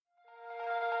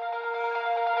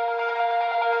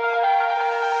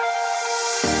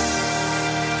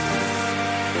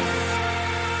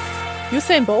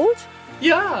Usain Bolt?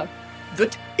 Ja.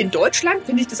 Wird in Deutschland,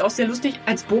 finde ich das auch sehr lustig,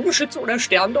 als Bogenschütze oder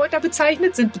Sterndeuter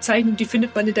bezeichnet. Sind Bezeichnungen, die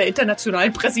findet man in der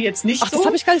internationalen Presse jetzt nicht so. Das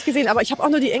habe ich gar nicht gesehen, aber ich habe auch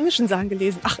nur die englischen Sachen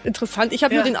gelesen. Ach, interessant. Ich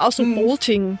habe nur den Ausdruck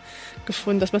Bolting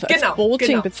gefunden, dass man es als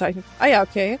Bolting bezeichnet. Ah ja,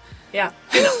 okay. Ja,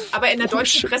 genau. Aber in der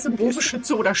deutschen Presse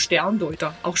Bogenschütze oder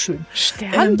Sterndeuter. Auch schön.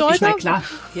 Sterndeuter? Ich meine, klar.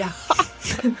 Ja.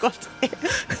 Oh Gott.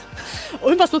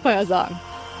 Und was muss man ja sagen?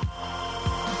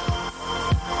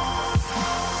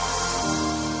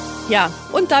 Ja,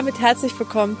 und damit herzlich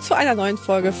willkommen zu einer neuen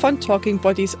Folge von Talking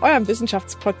Bodies, eurem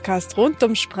Wissenschaftspodcast rund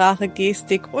um Sprache,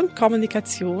 Gestik und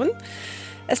Kommunikation.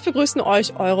 Es begrüßen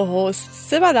euch eure Hosts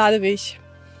Silva Ladewig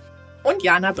und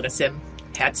Jana Bressem.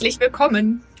 Herzlich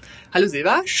willkommen. Hallo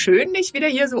Silva, schön dich wieder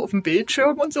hier so auf dem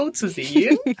Bildschirm und so zu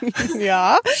sehen.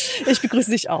 Ja, ich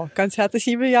begrüße dich auch ganz herzlich,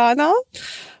 liebe Jana.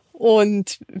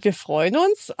 Und wir freuen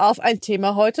uns auf ein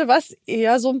Thema heute, was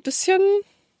eher so ein bisschen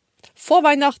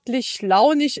vorweihnachtlich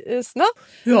launig ist, ne?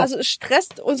 Ja. Also es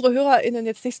stresst unsere HörerInnen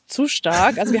jetzt nicht zu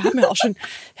stark. Also wir haben ja auch schon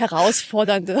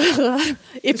herausfordernde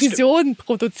Episoden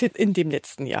produziert in dem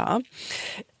letzten Jahr.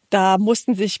 Da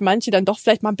mussten sich manche dann doch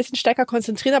vielleicht mal ein bisschen stärker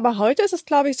konzentrieren. Aber heute ist es,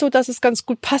 glaube ich, so, dass es ganz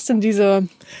gut passt in diese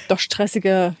doch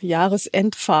stressige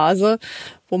Jahresendphase,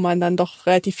 wo man dann doch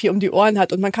relativ viel um die Ohren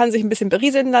hat. Und man kann sich ein bisschen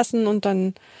berieseln lassen und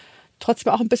dann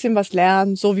trotzdem auch ein bisschen was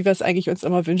lernen, so wie wir es eigentlich uns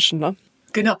immer wünschen, ne?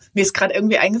 Genau, mir ist gerade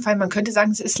irgendwie eingefallen, man könnte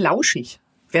sagen, es ist lauschig.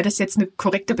 Wäre das jetzt eine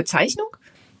korrekte Bezeichnung?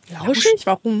 Lauschig?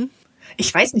 Warum?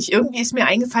 Ich weiß nicht, irgendwie ist mir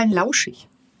eingefallen, lauschig.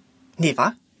 Nee,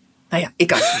 wa? Naja,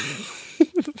 egal.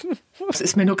 Das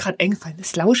ist mir nur gerade eingefallen, das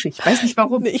ist lauschig. Ich weiß nicht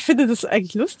warum. Nee, ich finde das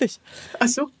eigentlich lustig. Ach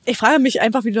so. Ich frage mich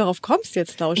einfach, wie du darauf kommst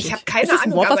jetzt, lauschig. Ich habe keine Ahnung. Ist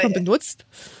das ein Wort, was man benutzt?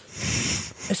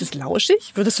 Es ist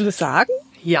lauschig? Würdest du das sagen?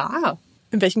 Ja.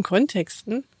 In welchen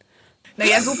Kontexten?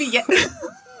 Naja, so wie jetzt.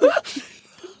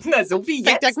 Na, so wie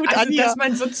jetzt, ja gut also, an, ja. Dass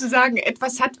man sozusagen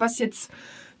etwas hat, was jetzt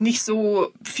nicht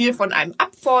so viel von einem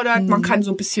abfordert. Man kann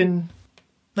so ein bisschen,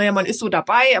 naja, man ist so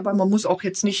dabei, aber man muss auch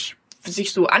jetzt nicht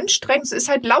sich so anstrengen. Es ist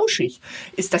halt lauschig.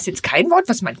 Ist das jetzt kein Wort,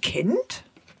 was man kennt?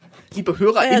 Liebe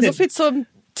HörerInnen. So viel zum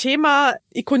Thema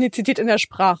Ikonizität in der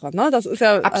Sprache, ne? Das ist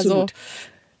ja absolut. Also,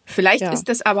 vielleicht ist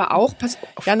das aber auch, pass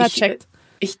auf, Jana checkt.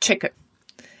 Ich checke.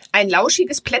 Ein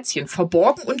lauschiges Plätzchen,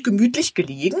 verborgen und gemütlich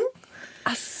gelegen.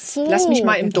 Ach so. Lass mich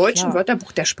mal im deutschen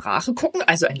Wörterbuch der Sprache gucken.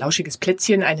 Also ein lauschiges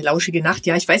Plätzchen, eine lauschige Nacht.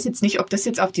 Ja, ich weiß jetzt nicht, ob das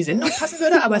jetzt auf die Sendung passen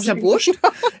würde, aber ist ja wurscht.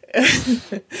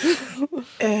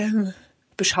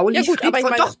 Beschaulich, ja, gut, friedvoll. Aber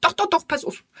ich meine, doch, pass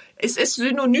auf. Es ist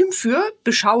Synonym für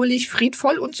beschaulich,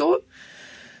 friedvoll und so.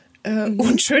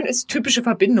 Und schön ist typische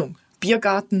Verbindung.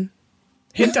 Biergarten,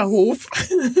 Hinterhof,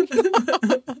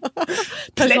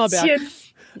 Plätzchen.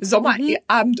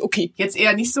 Sommerabend, okay, jetzt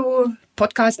eher nicht so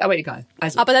Podcast, aber egal.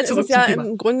 Also, aber dann ist es ja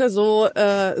im Grunde so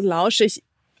lauschig,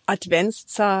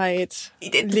 Adventszeit,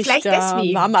 Lichter,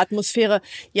 warme Atmosphäre.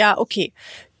 Ja, okay.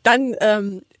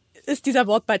 Dann ist dieser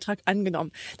Wortbeitrag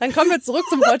angenommen. Dann kommen wir zurück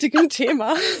zum heutigen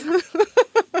Thema.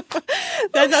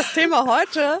 Denn das Thema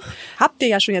heute habt ihr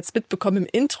ja schon jetzt mitbekommen im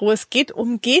Intro. Es geht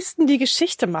um Gesten, die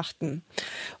Geschichte machten.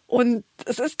 Und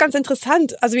es ist ganz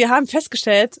interessant. Also wir haben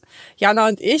festgestellt, Jana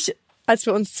und ich, als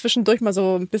wir uns zwischendurch mal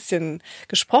so ein bisschen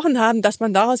gesprochen haben, dass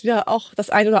man daraus wieder auch das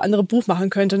ein oder andere Buch machen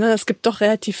könnte. Ne? Es gibt doch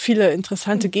relativ viele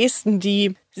interessante Gesten,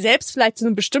 die selbst vielleicht zu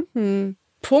einem bestimmten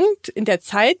Punkt in der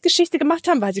Zeit Geschichte gemacht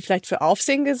haben, weil sie vielleicht für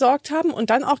Aufsehen gesorgt haben.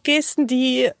 Und dann auch Gesten,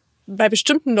 die bei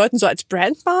bestimmten Leuten so als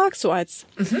Brandmark, so als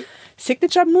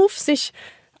Signature-Move sich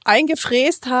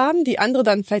eingefräst haben, die andere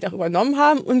dann vielleicht auch übernommen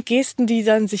haben und Gesten, die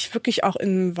dann sich wirklich auch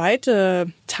in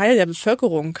weite Teile der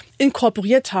Bevölkerung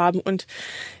inkorporiert haben und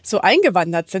so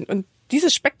eingewandert sind. Und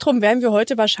dieses Spektrum werden wir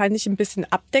heute wahrscheinlich ein bisschen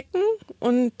abdecken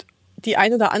und die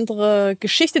ein oder andere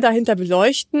Geschichte dahinter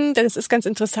beleuchten, denn es ist ganz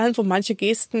interessant, wo manche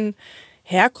Gesten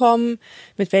herkommen,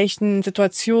 mit welchen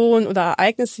Situationen oder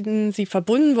Ereignissen sie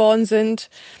verbunden worden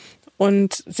sind.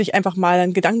 Und sich einfach mal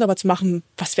einen Gedanken darüber zu machen,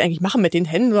 was wir eigentlich machen mit den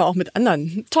Händen oder auch mit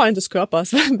anderen Teilen des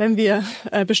Körpers, wenn wir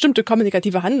bestimmte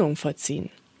kommunikative Handlungen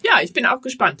vollziehen. Ja, ich bin auch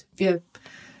gespannt. Wir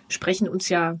sprechen uns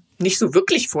ja nicht so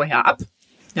wirklich vorher ab.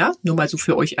 Ja, nur mal so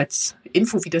für euch als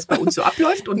Info, wie das bei uns so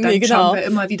abläuft. Und dann schauen wir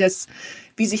immer,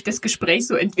 wie sich das Gespräch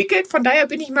so entwickelt. Von daher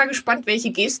bin ich mal gespannt, welche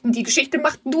Gesten die Geschichte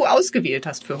machten du ausgewählt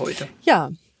hast für heute.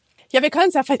 Ja. Ja, wir können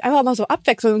es ja vielleicht einfach mal so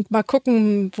abwechseln und mal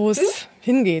gucken, wo es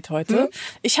hingeht heute.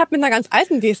 Ich habe mit einer ganz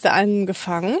alten Geste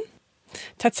angefangen,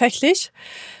 tatsächlich.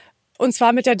 Und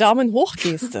zwar mit der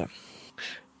Daumen-Hoch-Geste.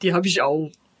 Die habe ich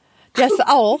auch. Die hast du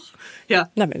auch? Ja.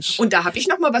 Na Mensch. Und da habe ich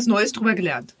noch mal was Neues drüber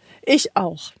gelernt. Ich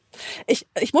auch.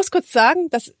 Ich muss kurz sagen,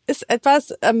 das ist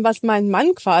etwas, was mein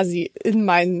Mann quasi in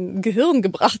mein Gehirn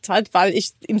gebracht hat, weil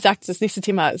ich ihm sagte, das nächste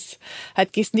Thema ist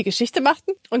halt Gesten, die Geschichte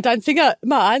machten. Und dann fing er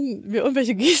immer an, mir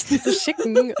irgendwelche Gesten zu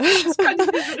schicken. Das kann ich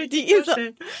mir so richtig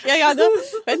vorstellen. Ja, ne?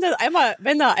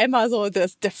 Wenn da einmal so der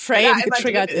Frame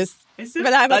getriggert ist. Weißt du?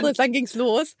 Wenn er einmal drin ist, dann ging's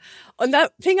los. Und da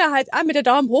fing er halt an mit der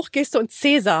Daumen hoch Geste und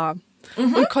Cäsar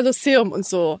und Kolosseum und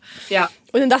so. Ja.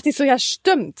 Und dann dachte ich so, ja,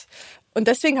 stimmt. Und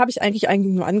deswegen habe ich eigentlich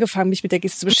nur angefangen, mich mit der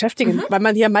Geste zu beschäftigen, weil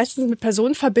man die ja meistens mit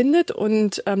Personen verbindet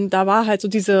und da war halt so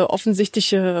diese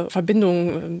offensichtliche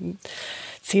Verbindung,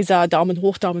 Cäsar, Daumen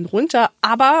hoch, Daumen runter.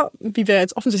 Aber wie wir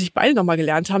jetzt offensichtlich beide nochmal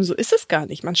gelernt haben, so ist es gar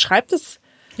nicht. Man schreibt es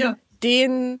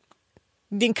den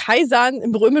Kaisern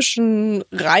im Römischen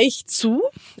Reich zu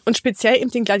und speziell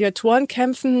eben den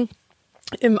Gladiatorenkämpfen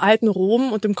im alten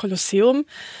Rom und im Kolosseum.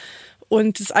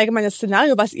 Und das allgemeine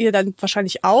Szenario, was ihr dann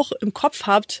wahrscheinlich auch im Kopf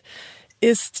habt,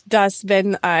 ist, dass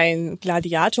wenn ein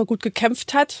Gladiator gut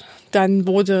gekämpft hat, dann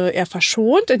wurde er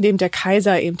verschont, indem der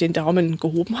Kaiser eben den Daumen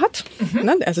gehoben hat.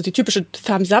 Also die typische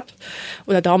Thumbs-up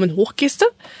oder Daumen-hoch-Geste.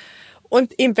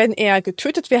 Und eben wenn er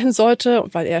getötet werden sollte,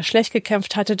 weil er schlecht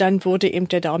gekämpft hatte, dann wurde eben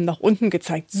der Daumen nach unten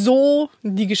gezeigt. So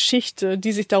die Geschichte,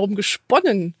 die sich darum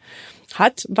gesponnen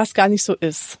hat, was gar nicht so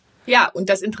ist. Ja, und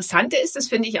das Interessante ist, das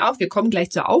finde ich auch, wir kommen gleich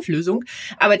zur Auflösung,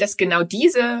 aber dass genau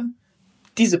diese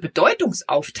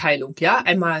Bedeutungsaufteilung, ja,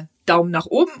 einmal Daumen nach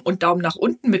oben und Daumen nach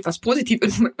unten mit was Positivem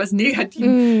und mit was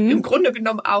Negativem, im Grunde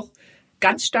genommen auch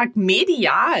ganz stark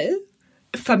medial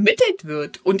vermittelt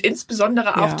wird und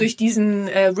insbesondere auch durch diesen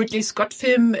Ridley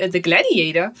Scott-Film The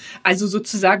Gladiator, also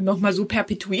sozusagen nochmal so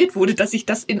perpetuiert wurde, dass sich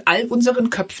das in all unseren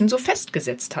Köpfen so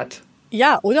festgesetzt hat.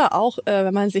 Ja, oder auch,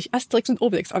 wenn man sich Asterix und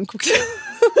Obelix anguckt.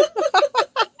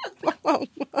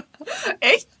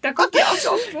 Echt? Da kommt die auch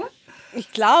so oft vor?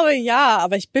 Ich glaube, ja,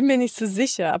 aber ich bin mir nicht so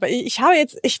sicher. Aber ich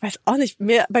weiß auch nicht,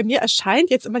 bei mir erscheint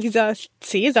jetzt immer dieser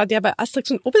Cäsar, der bei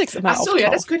Asterix und Obelix immer auftaucht. Ach so, ja,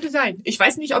 das könnte sein. Ich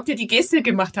weiß nicht, ob der die Geste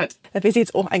gemacht hat. Das weiß ich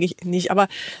jetzt auch eigentlich nicht, aber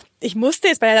ich musste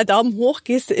jetzt bei der Daumen hoch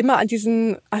Geste immer an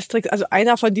diesen Asterix, also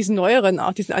einer von diesen neueren,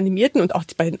 auch diesen animierten und auch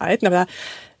bei den alten, aber da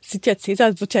sieht ja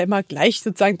Cäsar, wird ja immer gleich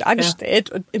sozusagen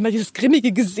dargestellt und immer dieses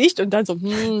grimmige Gesicht und dann so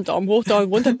Daumen hoch, Daumen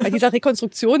runter. Bei dieser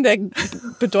Rekonstruktion der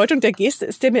Bedeutung der Geste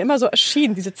ist der mir immer so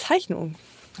erschienen, diese Zeichnung.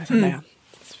 Also naja,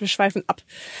 wir schweifen ab.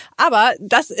 Aber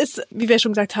das ist, wie wir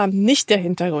schon gesagt haben, nicht der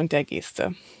Hintergrund der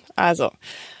Geste. Also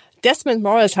Desmond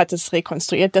Morris hat es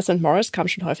rekonstruiert. Desmond Morris kam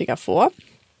schon häufiger vor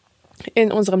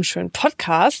in unserem schönen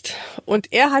Podcast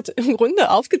und er hat im Grunde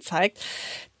aufgezeigt,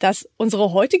 dass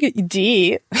unsere heutige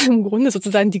Idee im Grunde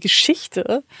sozusagen die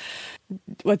Geschichte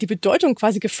oder die Bedeutung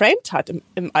quasi geframed hat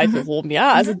im alten Rom,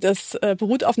 ja. Also das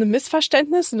beruht auf einem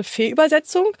Missverständnis, eine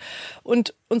Fehlübersetzung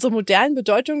und unsere modernen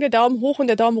Bedeutungen der Daumen hoch und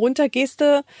der Daumen runter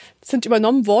Geste sind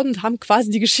übernommen worden und haben quasi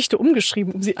die Geschichte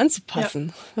umgeschrieben, um sie anzupassen.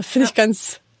 Ja. Das finde ich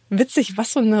ganz witzig,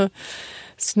 was so eine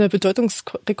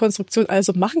Bedeutungsrekonstruktion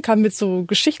also machen kann mit so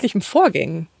geschichtlichen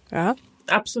Vorgängen, ja.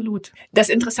 Absolut. Das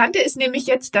Interessante ist nämlich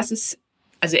jetzt, dass es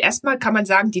also erstmal kann man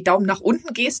sagen, die Daumen nach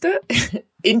unten Geste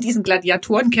in diesen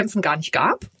Gladiatorenkämpfen gar nicht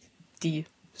gab. Die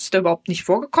ist da überhaupt nicht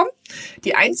vorgekommen.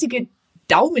 Die einzige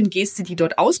Daumengeste, die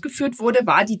dort ausgeführt wurde,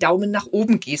 war die Daumen nach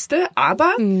oben Geste,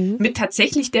 aber mit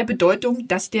tatsächlich der Bedeutung,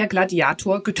 dass der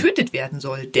Gladiator getötet werden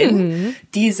soll. Denn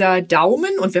dieser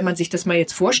Daumen, und wenn man sich das mal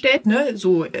jetzt vorstellt, ne,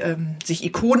 so sich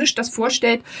ikonisch das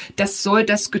vorstellt, das soll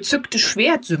das gezückte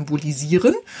Schwert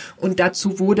symbolisieren. Und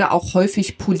dazu wurde auch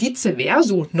häufig Pollice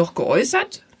verso noch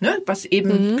geäußert, ne, was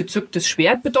eben gezücktes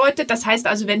Schwert bedeutet. Das heißt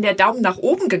also, wenn der Daumen nach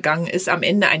oben gegangen ist am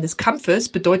Ende eines Kampfes,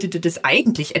 bedeutete das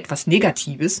eigentlich etwas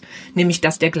Negatives, nämlich,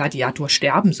 dass der Gladiator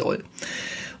sterben soll.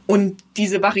 Und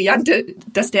diese Variante,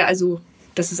 dass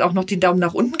es auch noch den Daumen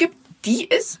nach unten gibt, die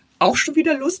ist auch schon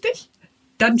wieder lustig.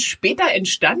 Dann später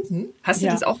entstanden. Hast du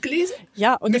das auch gelesen?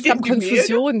 Ja, und es gab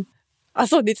Konfusion. Ach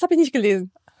so, nee, das habe ich nicht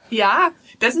gelesen. Ja,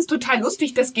 das ist total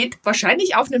lustig. Das geht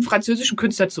wahrscheinlich auf einen französischen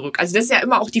Künstler zurück. Also das ist ja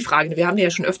immer auch die Frage. Wir haben ja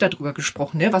schon öfter drüber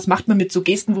gesprochen. Ne? Was macht man mit so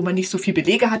Gesten, wo man nicht so viel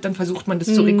Belege hat? Dann versucht man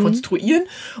das zu rekonstruieren.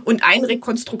 Und ein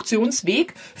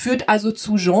Rekonstruktionsweg führt also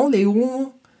zu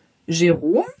Jean-Léon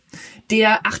Gérôme,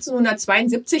 der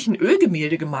 1872 ein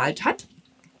Ölgemälde gemalt hat.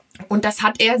 Und das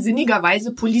hat er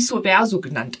sinnigerweise Pollice verso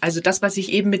genannt. Also das, was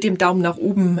ich eben mit dem Daumen nach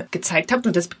oben gezeigt habe.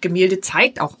 Und das Gemälde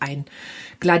zeigt auch einen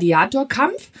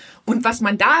Gladiatorkampf. Und was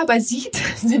man da aber sieht,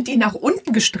 sind die nach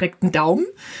unten gestreckten Daumen,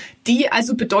 die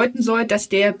also bedeuten soll, dass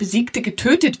der Besiegte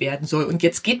getötet werden soll. Und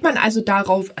jetzt geht man also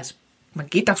man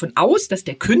geht davon aus, dass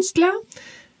der Künstler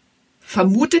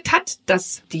vermutet hat,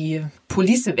 dass die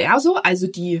Pollice verso, also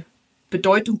die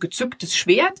Bedeutung gezücktes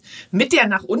Schwert, mit der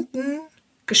nach unten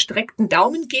gestreckten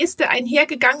Daumengeste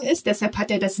einhergegangen ist. Deshalb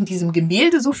hat er das in diesem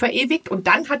Gemälde so verewigt. Und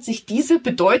dann hat sich diese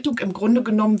Bedeutung im Grunde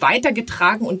genommen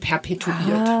weitergetragen und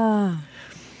perpetuiert.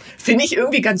 Finde ich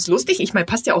irgendwie ganz lustig. Ich meine,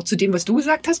 passt ja auch zu dem, was du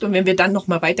gesagt hast. Und wenn wir dann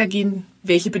nochmal weitergehen,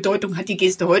 welche Bedeutung hat die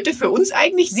Geste heute für uns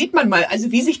eigentlich, sieht man mal,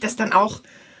 also wie sich das dann auch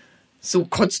so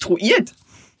konstruiert.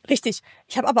 Richtig.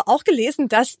 Ich habe aber auch gelesen,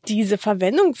 dass diese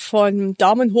Verwendung von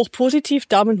Daumen hoch positiv,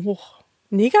 Daumen hoch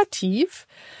negativ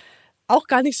auch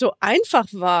gar nicht so einfach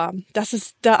war, dass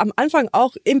es da am Anfang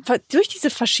auch durch diese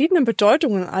verschiedenen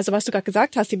Bedeutungen, also was du gerade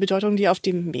gesagt hast, die Bedeutung, die auf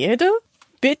dem Gemälde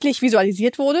bildlich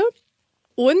visualisiert wurde,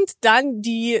 und dann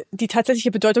die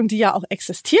tatsächliche Bedeutung, die ja auch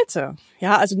existierte.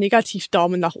 Ja, also negativ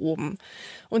Daumen nach oben.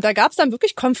 Und da gab es dann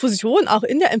wirklich Konfusion auch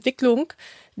in der Entwicklung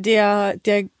der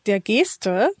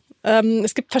Geste.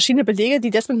 Es gibt verschiedene Belege, die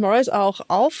Desmond Morris auch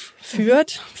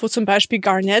aufführt, wo zum Beispiel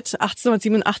Garnett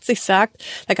 1887 sagt,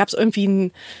 da gab es irgendwie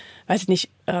ein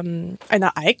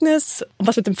Ereignis,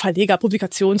 was mit dem Verleger,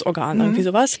 Publikationsorgan, irgendwie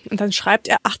sowas. Und dann schreibt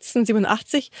er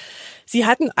 1887, sie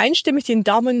hatten einstimmig den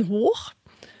Daumen hoch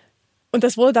und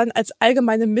das wurde dann als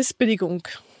allgemeine Missbilligung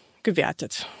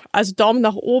gewertet. Also Daumen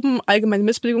nach oben, allgemeine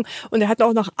Missbilligung. Und er hat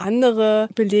auch noch andere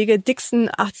Belege. Dixon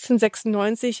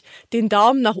 1896, den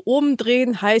Daumen nach oben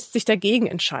drehen heißt sich dagegen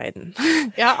entscheiden.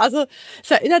 Ja, also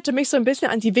es erinnerte mich so ein bisschen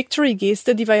an die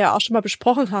Victory-Geste, die wir ja auch schon mal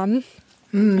besprochen haben.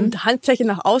 Und Handfläche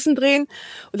nach außen drehen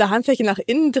oder Handfläche nach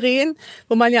innen drehen,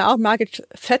 wo man ja auch Margaret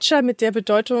Thatcher mit der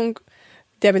Bedeutung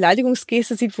der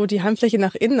Beleidigungsgeste sieht, wo die Handfläche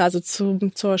nach innen, also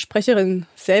zur Sprecherin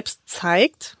selbst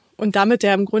zeigt und damit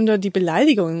ja im Grunde die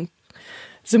Beleidigung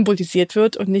symbolisiert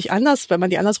wird und nicht anders, wenn man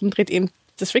die andersrum dreht, eben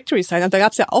das Victory Sign. Und da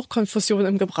gab es ja auch Konfusion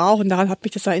im Gebrauch und daran hat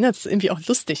mich das erinnert. Das ist irgendwie auch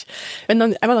lustig, wenn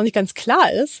dann einfach noch nicht ganz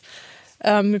klar ist,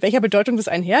 mit welcher Bedeutung das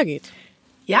einhergeht.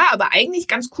 Ja, aber eigentlich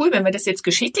ganz cool, wenn wir das jetzt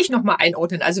geschichtlich nochmal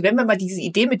einordnen. Also wenn wir mal diese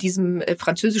Idee mit diesem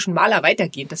französischen Maler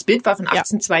weitergehen. Das Bild war von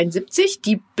 1872.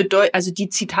 Die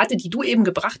Zitate, die du eben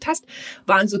gebracht hast,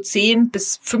 waren so 10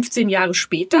 bis 15 Jahre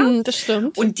später. Das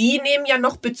stimmt. Und die nehmen ja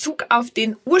noch Bezug auf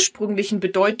den ursprünglichen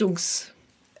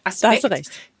Bedeutungsaspekt,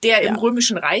 der im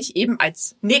Römischen Reich eben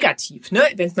als negativ, ne,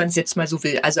 wenn man es jetzt mal so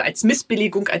will, also als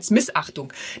Missbilligung, als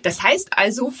Missachtung. Das heißt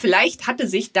also, vielleicht hatte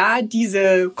sich da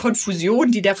diese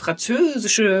Konfusion, die der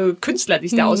französische Künstler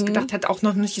sich da ausgedacht hat, auch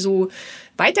noch nicht so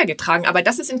weitergetragen. Aber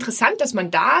das ist interessant, dass man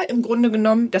da im Grunde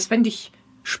genommen, das fände ich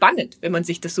spannend, wenn man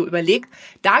sich das so überlegt,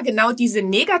 da genau diese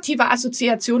negative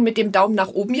Assoziation mit dem Daumen nach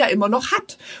oben ja immer noch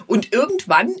hat. Und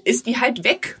irgendwann ist die halt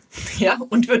weg, ja,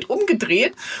 und wird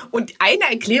umgedreht. Und eine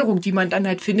Erklärung, die man dann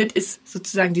halt findet, ist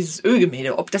sozusagen dieses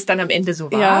Ölgemälde. Ob das dann am Ende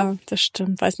so war? Ja, das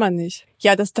stimmt, weiß man nicht.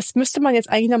 Ja, das müsste man jetzt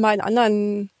eigentlich nochmal in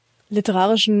anderen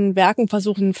literarischen Werken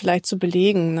versuchen vielleicht zu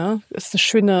belegen, ne? Das ist eine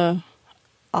schöne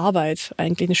Arbeit,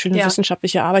 eigentlich eine schöne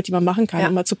wissenschaftliche Arbeit, die man machen kann,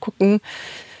 um mal zu gucken,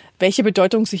 welche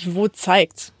Bedeutung sich wo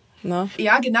zeigt. Ne?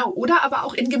 Ja, genau. Oder aber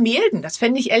auch in Gemälden. Das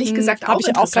fände ich ehrlich gesagt auch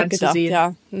interessant zu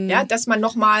sehen. Ja, dass man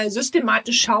nochmal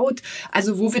systematisch schaut,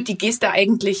 also wo wird die Geste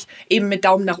eigentlich eben mit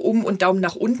Daumen nach oben und Daumen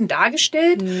nach unten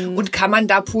dargestellt und kann man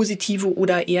da positive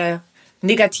oder eher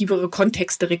negativere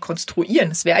Kontexte rekonstruieren.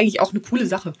 Das wäre eigentlich auch eine coole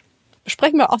Sache.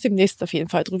 Sprechen wir auch demnächst auf jeden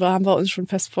Fall drüber, haben wir uns schon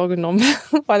fest vorgenommen.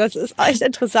 Weil das ist echt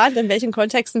interessant, in welchen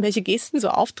Kontexten welche Gesten so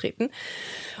auftreten.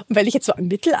 Und wenn ich jetzt so an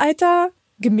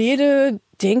Mittelalter-Gemälde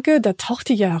denke, da taucht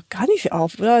die ja gar nicht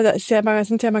auf, oder? Das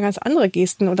sind ja immer ganz andere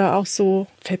Gesten. Oder auch so,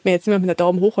 fällt mir jetzt immer mit der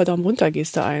Daumen hoch oder Daumen runter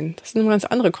Geste ein. Das sind immer ganz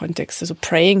andere Kontexte, so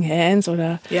Praying Hands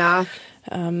oder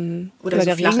oder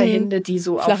so flache Hände, die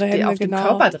so auf dem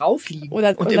Körper drauf liegen.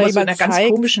 Oder immer so in einer ganz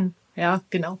komischen, ja,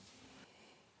 genau.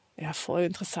 Ja, voll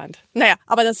interessant. Naja,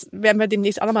 aber das werden wir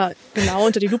demnächst auch nochmal genau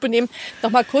unter die Lupe nehmen.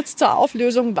 Nochmal kurz zur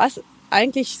Auflösung, was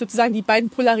eigentlich sozusagen die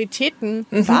beiden Polaritäten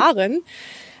waren.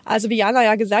 Also wie Jana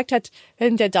ja gesagt hat,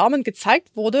 wenn der Daumen gezeigt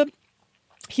wurde,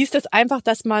 hieß das einfach,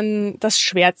 dass man das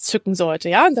Schwert zücken sollte,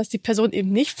 ja, und dass die Person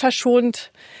eben nicht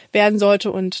verschont werden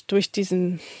sollte und durch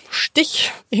diesen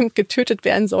Stich eben getötet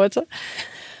werden sollte.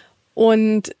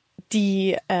 Und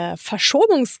die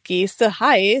Verschonungsgeste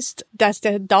heißt, dass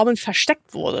der Daumen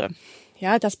versteckt wurde,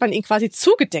 ja, dass man ihn quasi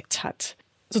zugedeckt hat,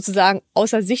 sozusagen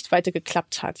außer Sichtweite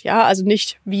geklappt hat, ja, also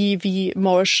nicht wie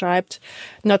Morris schreibt,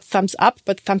 not thumbs up,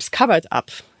 but thumbs covered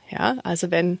up, ja, also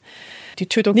wenn die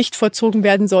Tötung nicht vollzogen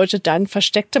werden sollte, dann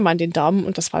versteckte man den Daumen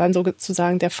und das war dann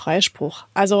sozusagen der Freispruch.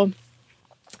 Also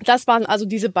das waren also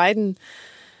diese beiden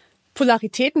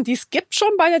Polaritäten, die es gibt schon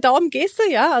bei der Daumengeste,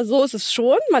 ja, also so ist es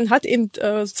schon. Man hat eben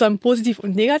sozusagen positiv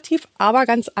und negativ, aber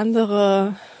ganz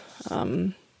andere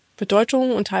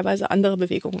Bedeutungen und teilweise andere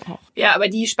Bewegungen auch. Ja, aber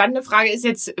die spannende Frage ist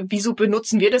jetzt, wieso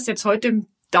benutzen wir das jetzt heute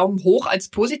Daumen hoch als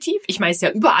positiv? Ich meine, es ist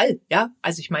ja überall, ja.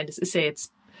 Also ich meine, das ist ja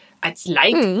jetzt als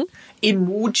Like,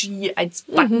 Emoji, als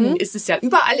Button ist es ja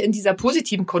überall in dieser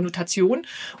positiven Konnotation.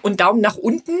 Und Daumen nach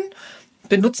unten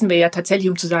benutzen wir ja tatsächlich,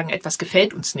 um zu sagen, etwas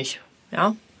gefällt uns nicht.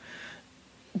 Ja.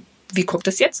 Wie kommt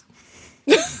das jetzt?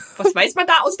 Was weiß man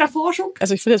da aus der Forschung?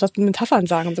 Also ich würde jetzt was mit Metaphern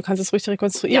sagen, aber du kannst es ruhig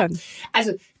rekonstruieren. Ja.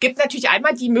 Also gibt natürlich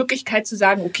einmal die Möglichkeit zu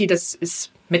sagen, okay, das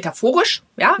ist metaphorisch,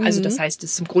 ja, also das heißt,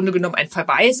 es ist im Grunde genommen ein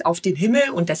Verweis auf den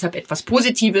Himmel und deshalb etwas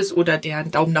Positives, oder der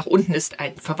Daumen nach unten ist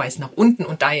ein Verweis nach unten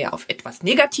und daher auf etwas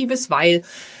Negatives, weil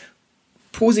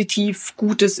positiv,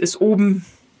 Gutes ist oben,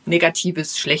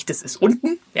 Negatives, Schlechtes ist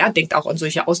unten. Ja, denkt auch an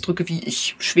solche Ausdrücke wie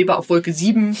ich schwebe auf Wolke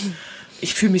 7,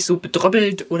 ich fühle mich so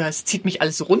bedröppelt oder es zieht mich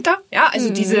alles so runter. Ja, also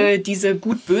diese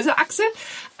gut-böse Achse.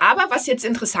 Aber was jetzt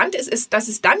interessant ist, ist, dass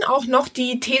es dann auch noch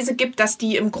die These gibt, dass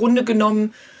die im Grunde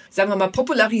genommen, sagen wir mal,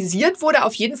 popularisiert wurde,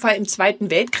 auf jeden Fall im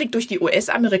Zweiten Weltkrieg durch die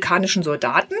US-amerikanischen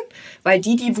Soldaten, weil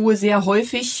die wohl sehr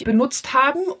häufig benutzt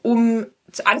haben, um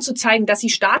anzuzeigen, dass sie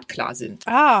startklar sind.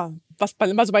 Ah, was man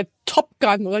immer so bei Top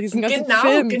Gun oder diesen ganzen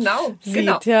Filmen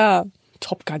sieht, ja.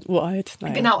 Top Gun uralt.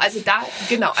 Naja. Genau,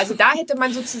 da hätte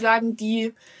man sozusagen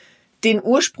den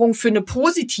Ursprung für eine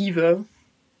positive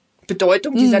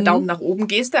Bedeutung dieser Daumen nach oben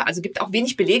Geste. Also gibt auch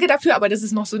wenig Belege dafür, aber das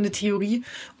ist noch so eine Theorie.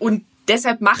 Und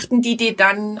deshalb machten die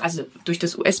dann, also durch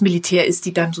das US-Militär ist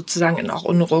die dann sozusagen auch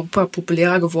in Europa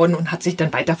populärer geworden und hat sich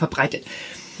dann weiter verbreitet.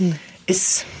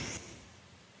 Ist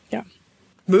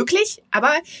möglich,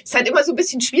 aber ist halt immer so ein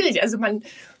bisschen schwierig. Also man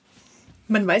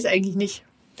weiß eigentlich nicht.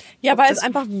 Ja, weil es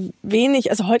einfach wenig,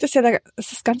 also heute ist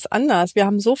es ist ganz anders. Wir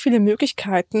haben so viele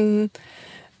Möglichkeiten,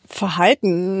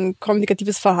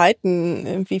 kommunikatives Verhalten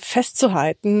irgendwie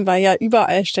festzuhalten, weil ja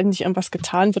überall ständig irgendwas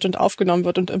getan wird und aufgenommen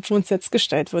wird und irgendwo ins Netz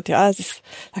gestellt wird. Ja,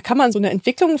 da kann man so eine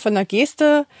Entwicklung von einer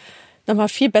Geste nochmal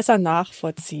viel besser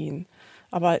nachvollziehen.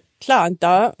 Aber klar,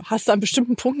 da hast du an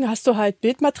bestimmten Punkten halt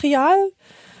Bildmaterial,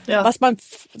 was man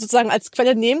sozusagen als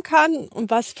Quelle nehmen kann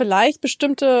und was vielleicht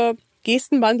bestimmte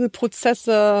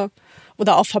Gestenwandelprozesse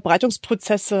oder auch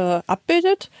Verbreitungsprozesse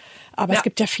abbildet. Aber es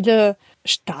gibt ja viele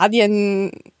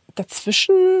Stadien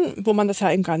dazwischen, wo man das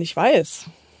ja eben gar nicht weiß.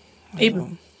 Also.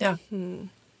 Eben, ja.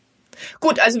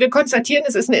 Gut, also wir konstatieren,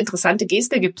 es ist eine interessante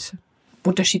Geste, gibt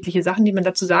unterschiedliche Sachen, die man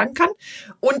dazu sagen kann.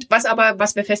 Und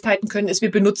was wir festhalten können, ist,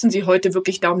 wir benutzen sie heute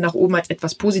wirklich Daumen nach oben als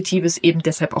etwas Positives, eben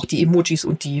deshalb auch die Emojis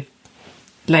und die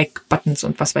Like-Buttons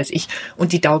und was weiß ich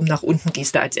und die Daumen nach unten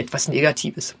Geste als etwas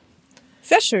Negatives.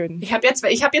 Sehr schön. Ich habe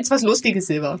jetzt was Lustiges,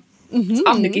 Silber. Das ist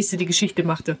auch eine Geste, die Geschichte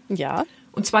machte. Ja.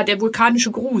 Und zwar der vulkanische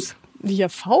Gruß. Wie ja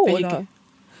V, oder?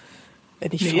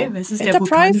 Was ist der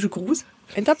vulkanische Gruß?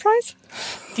 Enterprise?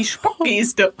 Die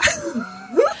Spockgeste.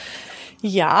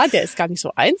 Ja, der ist gar nicht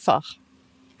so einfach.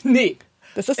 Nee.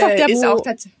 Das ist doch der,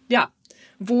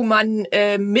 wo man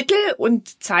Mittel-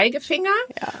 und Zeigefinger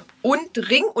und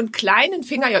Ring- und kleinen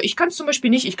Finger, ja, ich kann es zum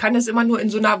Beispiel nicht, ich kann das immer nur in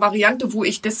so einer Variante, wo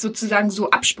ich das sozusagen so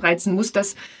abspreizen muss,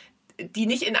 dass die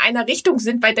nicht in einer Richtung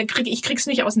sind, weil dann krieg's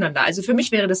nicht auseinander. Also für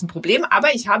mich wäre das ein Problem,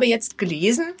 aber ich habe jetzt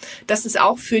gelesen, dass es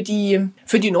auch für die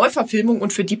Neuverfilmung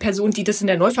und für die Person, die das in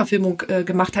der Neuverfilmung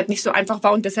gemacht hat, nicht so einfach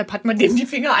war und deshalb hat man dem die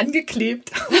Finger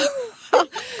angeklebt.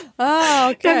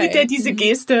 Okay. Damit er diese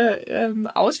Geste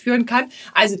ausführen kann.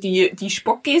 Also die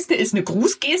Spockgeste ist eine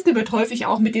Grußgeste, wird häufig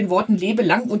auch mit den Worten lebe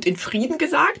lang und in Frieden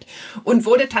gesagt und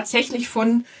wurde tatsächlich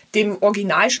von dem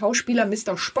Originalschauspieler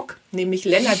Mr. Spock, nämlich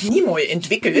Leonard Nimoy,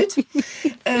 entwickelt.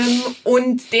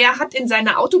 Und der hat in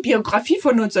seiner Autobiografie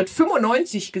von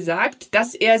 1995 gesagt,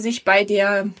 dass er sich bei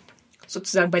der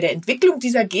Entwicklung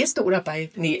dieser Geste oder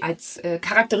als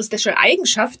charakteristische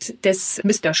Eigenschaft des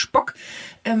Mr. Spock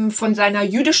von seiner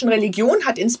jüdischen Religion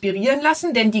hat inspirieren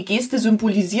lassen, denn die Geste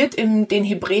symbolisiert den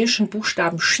hebräischen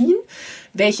Buchstaben Shin,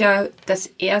 welcher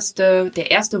der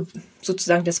erste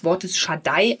sozusagen des Wortes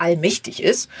Shaddai, allmächtig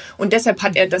ist. Und deshalb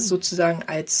hat er das sozusagen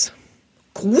als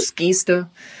Grußgeste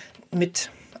mit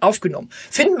aufgenommen.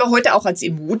 Finden wir heute auch als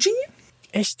Emoji.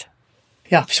 Echt?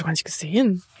 Ja. Hab ich doch gar nicht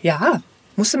gesehen. Ja.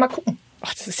 Musst du mal gucken.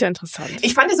 Ach, das ist ja interessant.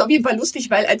 Ich fand es auf jeden Fall lustig,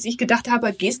 weil als ich gedacht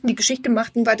habe, Gesten, die Geschichte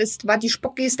machten, war die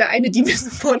Spockgeste eine, die mir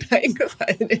sofort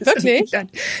eingefallen ist. Wirklich?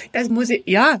 Das muss ich,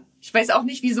 ja, ich weiß auch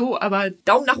nicht wieso, aber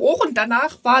Daumen nach oben und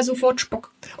danach war sofort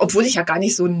Spock. Obwohl ich ja gar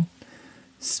nicht so ein,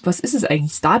 was ist es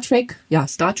eigentlich, Star Trek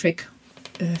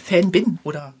Fan bin,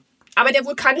 oder? Aber der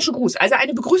vulkanische Gruß, also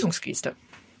eine Begrüßungsgeste.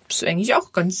 Das ist eigentlich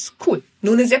auch ganz cool.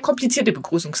 Nur eine sehr komplizierte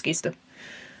Begrüßungsgeste,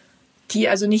 die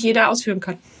also nicht jeder ausführen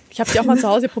kann. Ich habe die auch mal zu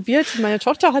Hause probiert. Meine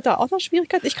Tochter hat da auch noch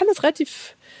Schwierigkeiten. Ich kann das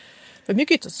bei mir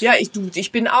geht es. Ja,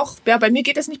 ich bin auch, bei mir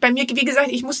geht das nicht. Bei mir, wie gesagt,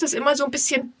 ich muss das immer so ein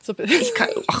bisschen,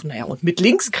 und mit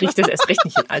links kriege ich das erst recht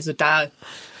nicht hin. Also da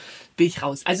bin ich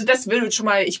raus. Also das will schon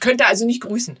mal, ich könnte also nicht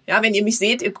grüßen. Ja, wenn ihr mich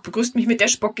seht, ihr begrüßt mich mit der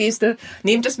Spockgeste,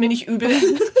 nehmt es mir nicht übel.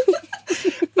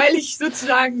 Weil ich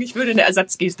sozusagen, ich würde eine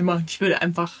Ersatzgeste machen. Ich würde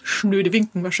einfach schnöde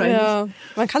winken wahrscheinlich. Ja,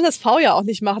 man kann das V ja auch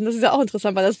nicht machen. Das ist ja auch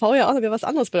interessant, weil das V ja auch wieder was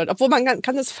anderes bedeutet. Obwohl man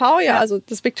kann das V ja, also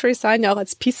das Victory Sign ja auch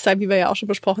als Peace Sign, wie wir ja auch schon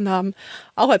besprochen haben,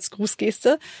 auch als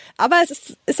Grußgeste. Aber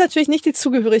es ist natürlich nicht die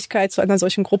Zugehörigkeit zu einer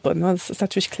solchen Gruppe. Ne? Das ist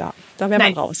natürlich klar. Da wäre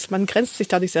man raus. Man grenzt sich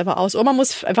dadurch selber aus. Oder man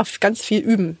muss einfach ganz viel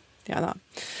üben, Jana.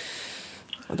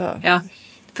 Oder, ja,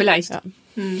 vielleicht. Ja.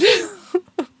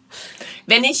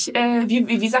 Wenn ich,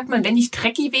 wie sagt man, wenn ich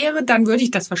Trekkie wäre, dann würde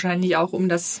ich das wahrscheinlich auch, um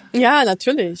das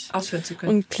natürlich ausführen zu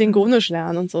können. Und Klingonisch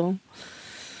lernen und so.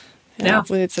 Ja,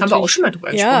 jetzt haben wir auch schon mal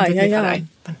drüber gesprochen. Ja.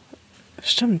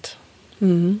 Stimmt.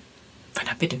 Mhm. Wann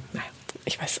bitte?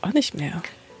 Ich weiß auch nicht mehr.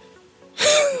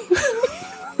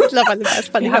 Mittlerweile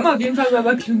weiß man wir haben auf jeden Fall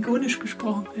über Klingonisch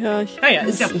gesprochen. Ja,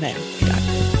 ist ja egal.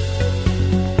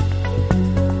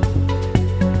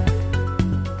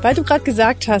 Weil du gerade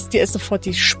gesagt hast, dir ist sofort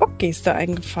die Spockgeste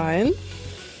eingefallen.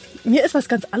 Mir ist was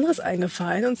ganz anderes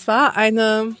eingefallen. Und zwar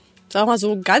eine, sagen wir mal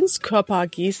so,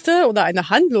 Ganzkörpergeste oder eine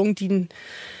Handlung, die einen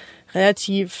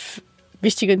relativ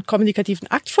wichtigen kommunikativen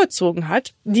Akt vollzogen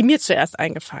hat, die mir zuerst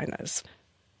eingefallen ist.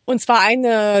 Und zwar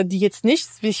eine, die jetzt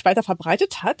nicht sich weiter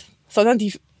verbreitet hat, sondern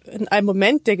die in einem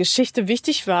Moment der Geschichte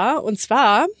wichtig war. Und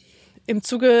zwar im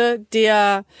Zuge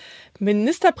der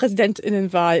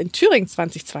Ministerpräsidentinnenwahl in Thüringen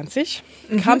 2020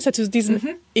 kam es ja zu diesem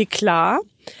Eklat,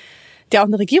 der auch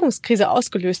eine Regierungskrise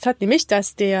ausgelöst hat, nämlich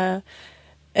dass der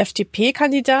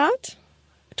FDP-Kandidat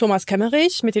Thomas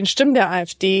Kemmerich mit den Stimmen der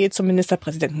AfD zum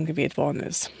Ministerpräsidenten gewählt worden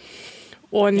ist.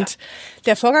 Und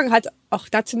der Vorgang hat auch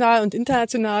national und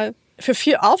international für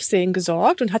viel Aufsehen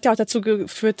gesorgt und hat ja auch dazu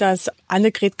geführt, dass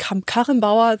Annegret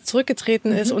Kramp-Karrenbauer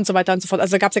zurückgetreten ist und so weiter und so fort.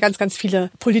 Also da gab es ja ganz, ganz viele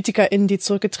PolitikerInnen, die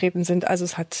zurückgetreten sind. Also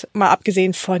es hat mal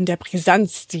abgesehen von der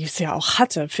Brisanz, die es ja auch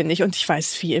hatte, finde ich, und ich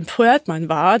weiß, wie empört man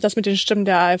war, dass mit den Stimmen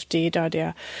der AfD da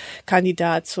der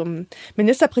Kandidat zum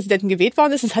Ministerpräsidenten gewählt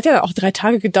worden ist. Es hat ja dann auch 3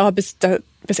 Tage gedauert, bis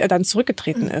er dann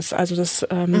zurückgetreten ist. Also das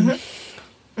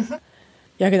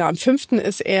ja, genau. Am 5.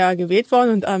 ist er gewählt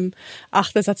worden und am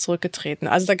 8. ist er zurückgetreten.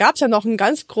 Also da gab es ja noch ein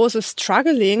ganz großes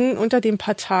Struggling unter den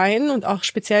Parteien und auch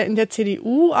speziell in der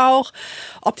CDU auch,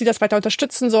 ob die das weiter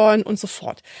unterstützen sollen und so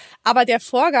fort. Aber der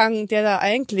Vorgang, der da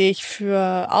eigentlich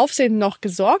für Aufsehen noch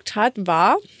gesorgt hat,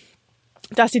 war,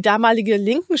 dass die damalige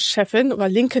linken Chefin oder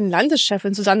linken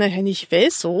Landeschefin Susanne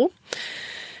Hennig-Welsow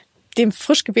dem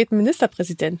frisch gewählten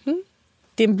Ministerpräsidenten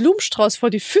den Blumenstrauß vor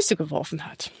die Füße geworfen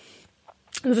hat.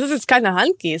 Das ist jetzt keine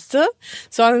Handgeste,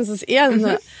 sondern es ist eher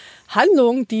eine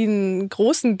Handlung, die einen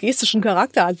großen gestischen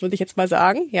Charakter hat, würde ich jetzt mal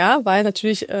sagen. Ja, weil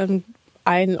natürlich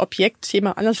ein Objekt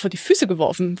jemand anders vor die Füße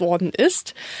geworfen worden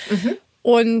ist.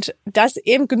 Und das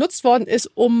eben genutzt worden ist,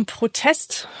 um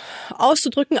Protest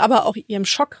auszudrücken, aber auch ihrem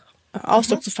Schock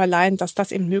Ausdruck zu verleihen, dass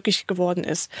das eben möglich geworden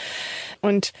ist.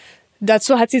 Und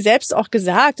dazu hat sie selbst auch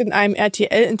gesagt in einem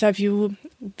RTL-Interview,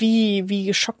 wie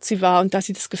geschockt sie war und dass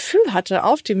sie das Gefühl hatte,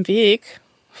 auf dem Weg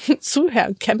zu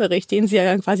Herrn Kemmerich, den sie ja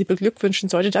dann quasi beglückwünschen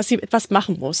sollte, dass sie etwas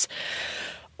machen muss.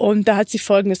 Und da hat sie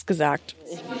Folgendes gesagt.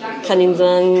 Ich kann Ihnen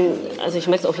sagen, also ich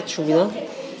merke es auch jetzt schon wieder,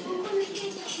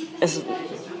 es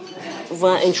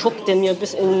war ein Schock, der mir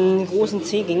bis in den großen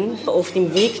Zeh ging. Auf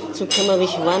dem Weg zu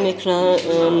Kemmerich war mir klar,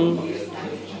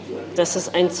 dass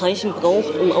es ein Zeichen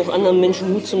braucht, um auch anderen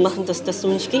Menschen Mut zu machen, dass das so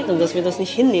nicht geht und dass wir das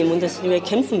nicht hinnehmen und dass wir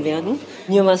kämpfen werden.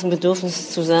 Mir war es ein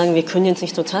Bedürfnis zu sagen, wir können jetzt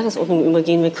nicht zur Tagesordnung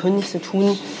übergehen, wir können nicht so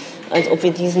tun, als ob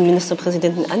wir diesen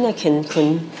Ministerpräsidenten anerkennen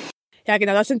können. Ja,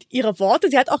 genau, das sind ihre Worte.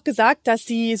 Sie hat auch gesagt, dass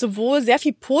sie sowohl sehr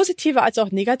viel positive als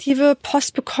auch negative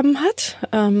Post bekommen hat,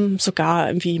 sogar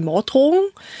irgendwie Morddrohungen.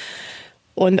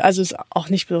 Und also ist auch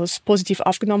nicht bloß positiv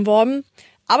aufgenommen worden.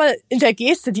 Aber in der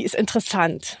Geste, die ist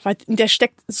interessant, weil in der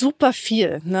steckt super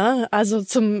viel. Ne? Also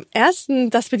zum Ersten,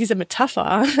 dass wir diese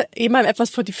Metapher jemandem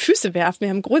etwas vor die Füße werfen, wir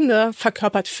im Grunde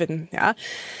verkörpert finden. Ja?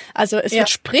 Also es wird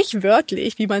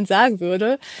sprichwörtlich, wie man sagen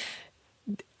würde,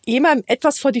 jemandem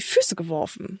etwas vor die Füße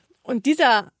geworfen. Und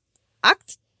dieser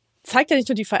Akt zeigt ja nicht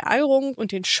nur die Verärgerung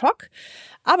und den Schock,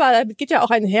 aber damit geht ja auch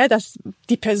einher, dass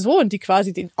die Person, die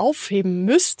quasi den aufheben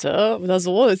müsste oder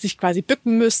so, sich quasi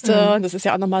bücken müsste. Das ist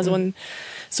ja auch nochmal so ein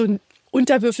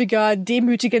unterwürfiger,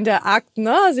 demütigender Akt,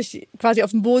 ne? Sich quasi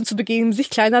auf den Boden zu begeben, sich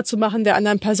kleiner zu machen. Der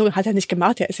anderen Person hat er nicht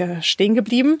gemacht, der ist ja stehen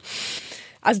geblieben.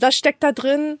 Also das steckt da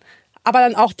drin. Aber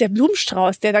dann auch der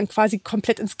Blumenstrauß, der dann quasi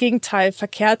komplett ins Gegenteil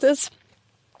verkehrt ist.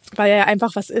 Weil er ja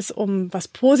einfach was ist, um was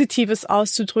Positives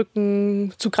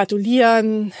auszudrücken, zu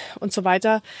gratulieren und so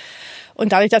weiter.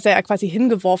 Und dadurch, dass er ja quasi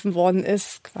hingeworfen worden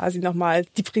ist, quasi nochmal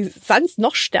die Brisanz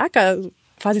noch stärker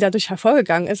quasi dadurch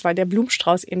hervorgegangen ist, weil der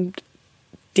Blumenstrauß eben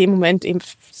dem Moment eben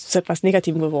zu etwas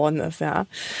Negativem geworden ist, ja.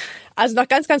 Also noch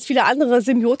ganz, ganz viele andere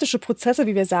symbiotische Prozesse,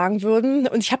 wie wir sagen würden.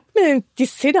 Und ich habe mir die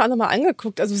Szene auch nochmal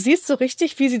angeguckt. Also du siehst so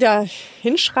richtig, wie sie da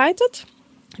hinschreitet,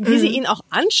 wie sie ihn auch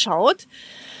anschaut.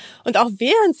 Und auch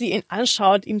während sie ihn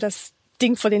anschaut, ihm das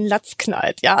Ding vor den Latz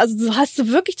knallt. Ja, also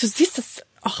du siehst das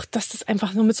auch, dass das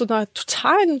einfach nur mit so einer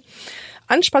totalen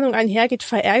Anspannung einhergeht,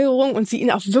 Verärgerung, und sie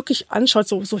ihn auch wirklich anschaut,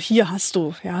 so hier hast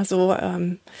du, ja, so,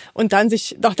 und dann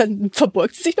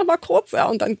verbeugt sie sich noch mal kurz, ja,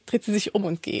 und dann dreht sie sich um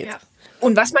und geht. Ja.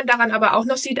 Und was man daran aber auch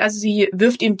noch sieht, also sie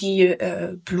wirft ihm die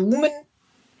Blumen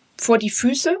vor die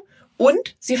Füße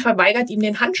und sie verweigert ihm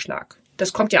den Handschlag.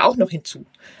 Das kommt ja auch noch hinzu.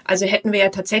 Also hätten wir ja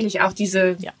tatsächlich auch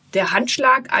der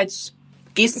Handschlag als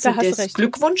Geste des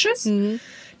Glückwunsches. Mhm.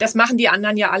 Das machen die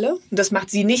anderen ja alle und das macht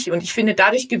sie nicht. Und ich finde,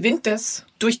 dadurch gewinnt das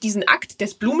durch diesen Akt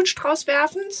des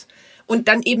Blumenstraußwerfens und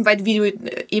dann eben, weil wie du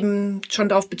eben schon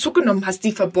darauf Bezug genommen hast,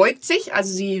 sie verbeugt sich,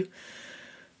 also sie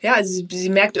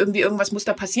merkt irgendwie, irgendwas muss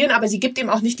da passieren, aber sie gibt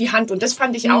ihm auch nicht die Hand. Und das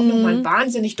fand ich auch nochmal ein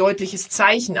wahnsinnig deutliches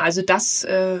Zeichen. Also das,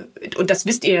 und das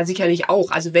wisst ihr ja sicherlich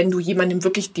auch, also wenn du jemandem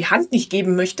wirklich die Hand nicht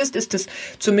geben möchtest, ist das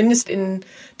zumindest in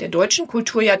der deutschen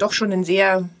Kultur ja doch schon ein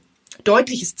sehr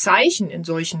deutliches Zeichen in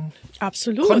solchen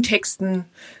Kontexten.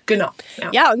 Genau.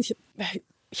 Ja, und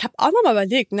ich habe auch nochmal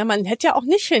überlegt, man hätte ja auch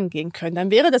nicht hingehen können.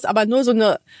 Dann wäre das aber nur so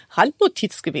eine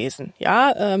Randnotiz gewesen.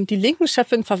 Ja, die linken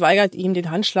Chefin verweigert ihm den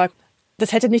Handschlag.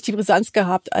 Das hätte nicht die Brisanz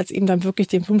gehabt, als ihm dann wirklich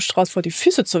den Blumenstrauß vor die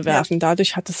Füße zu werfen. Ja.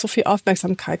 Dadurch hat es so viel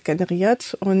Aufmerksamkeit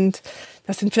generiert. Und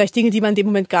das sind vielleicht Dinge, die man in dem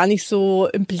Moment gar nicht so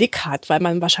im Blick hat, weil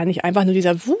man wahrscheinlich einfach nur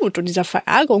dieser Wut und dieser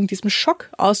Verärgerung, diesem Schock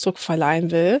Ausdruck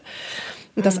verleihen will.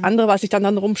 Und das andere, was sich dann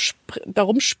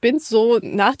darum spinnt, so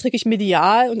nachträglich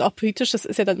medial und auch politisch, das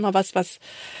ist ja dann immer was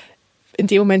in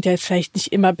dem Moment ja vielleicht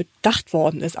nicht immer bedacht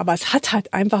worden ist. Aber es hat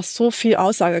halt einfach so viel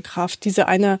Aussagekraft, diese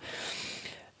eine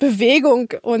Bewegung.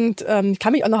 Und ich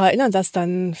kann mich auch noch erinnern, dass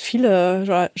dann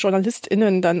viele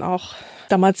JournalistInnen dann auch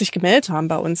damals sich gemeldet haben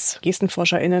bei uns,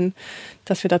 GestenforscherInnen,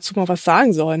 dass wir dazu mal was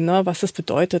sagen sollen, ne, was das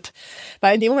bedeutet.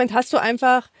 Weil in dem Moment hast du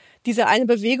einfach diese eine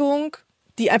Bewegung,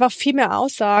 die einfach viel mehr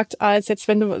aussagt, als jetzt,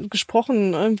 wenn du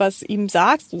gesprochen irgendwas ihm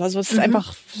sagst. Also es ist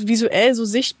einfach visuell so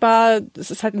sichtbar. Es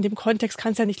ist halt in dem Kontext,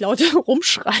 kannst ja nicht laut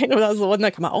rumschreien oder so. Und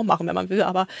da kann man auch machen, wenn man will.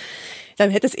 Aber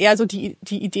dann hätte es eher so die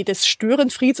Idee des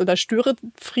Störenfrieds oder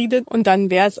Störenfriede. Und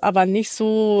dann wäre es aber nicht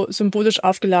so symbolisch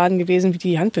aufgeladen gewesen wie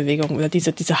die Handbewegung oder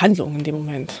diese Handlung in dem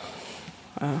Moment.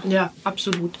 Ja,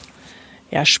 absolut.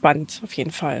 Ja, spannend, auf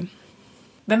jeden Fall.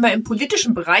 Wenn wir im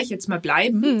politischen Bereich jetzt mal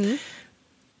bleiben,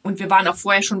 und wir waren auch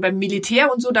vorher schon beim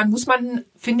Militär und so, dann muss man,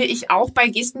 finde ich, auch bei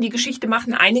Gesten die Geschichte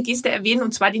machen, eine Geste erwähnen,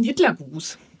 und zwar den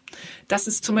Hitlergruß. Das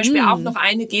ist zum Beispiel auch noch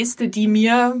eine Geste, die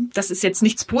mir, das ist jetzt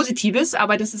nichts Positives,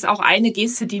 aber das ist auch eine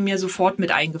Geste, die mir sofort mit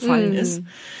eingefallen ist.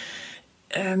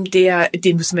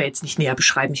 Den müssen wir jetzt nicht näher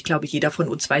beschreiben. Ich glaube, jeder von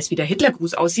uns weiß, wie der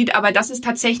Hitlergruß aussieht. Aber das ist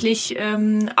tatsächlich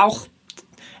auch,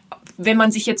 wenn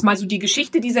man sich jetzt mal so die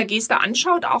Geschichte dieser Geste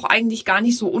anschaut, auch eigentlich gar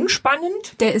nicht so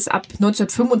unspannend. Der ist ab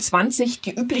 1925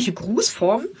 die übliche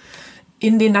Grußform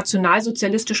in den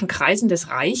nationalsozialistischen Kreisen des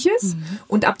Reiches.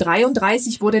 Und ab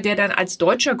 1933 wurde der dann als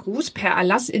deutscher Gruß per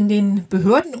Erlass in den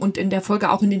Behörden und in der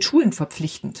Folge auch in den Schulen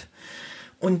verpflichtend.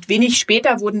 Und wenig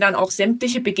später wurden dann auch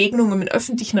sämtliche Begegnungen im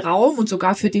öffentlichen Raum und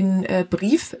sogar für den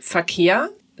Briefverkehr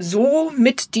so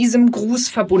mit diesem Gruß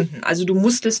verbunden. Also du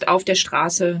musstest auf der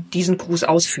Straße diesen Gruß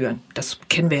ausführen. Das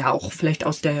kennen wir ja auch vielleicht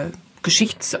aus dem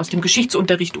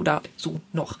Geschichtsunterricht oder so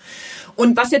noch.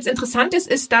 Und was jetzt interessant ist,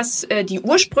 ist, dass die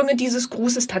Ursprünge dieses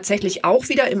Grußes tatsächlich auch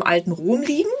wieder im alten Rom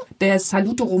liegen. Der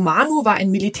Saluto Romano war ein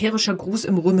militärischer Gruß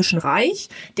im Römischen Reich,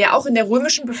 der auch in der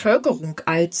römischen Bevölkerung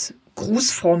als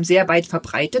Grußform sehr weit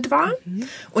verbreitet war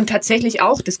und tatsächlich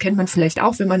auch, das kennt man vielleicht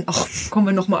auch, wenn man auch, kommen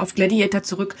wir nochmal auf Gladiator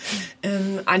zurück,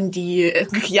 an die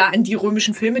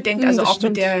römischen Filme denkt, also auch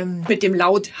mit dem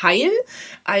Laut Heil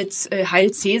als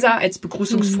Heil Caesar als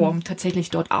Begrüßungsform tatsächlich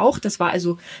dort auch. Das war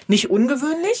also nicht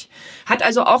ungewöhnlich, hat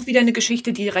also auch wieder eine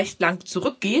Geschichte, die recht lang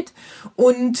zurückgeht,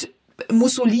 und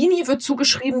Mussolini wird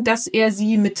zugeschrieben, dass er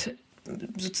sie mit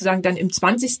sozusagen dann im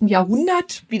 20.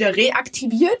 Jahrhundert wieder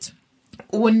reaktiviert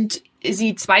und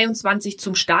sie 22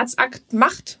 zum Staatsakt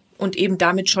macht und eben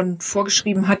damit schon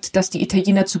vorgeschrieben hat, dass die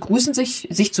Italiener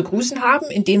sich zu grüßen haben,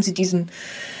 indem sie diesen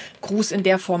Gruß in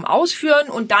der Form ausführen.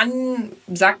 Und dann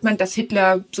sagt man, dass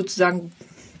Hitler sozusagen,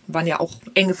 waren ja auch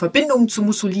enge Verbindungen zu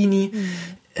Mussolini,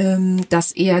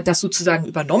 dass er das sozusagen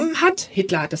übernommen hat.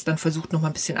 Hitler hat das dann versucht, noch mal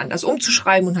ein bisschen anders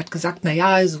umzuschreiben und hat gesagt,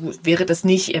 naja, so wäre das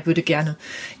nicht. Er würde gerne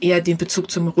eher den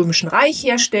Bezug zum Römischen Reich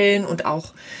herstellen und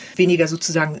auch weniger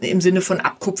sozusagen im Sinne von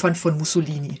Abkupfern von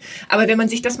Mussolini. Aber wenn man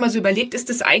sich das mal so überlegt, ist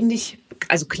das eigentlich,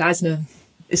 also klar, ist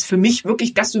ist für mich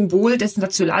wirklich das Symbol des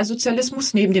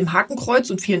Nationalsozialismus, neben dem Hakenkreuz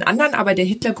und vielen anderen, aber der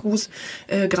Hitlergruß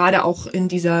gerade auch in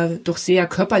dieser doch sehr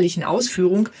körperlichen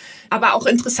Ausführung. Aber auch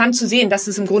interessant zu sehen, dass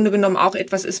es im Grunde genommen auch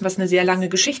etwas ist, was eine sehr lange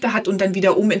Geschichte hat und dann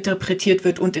wieder uminterpretiert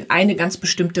wird und in eine ganz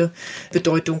bestimmte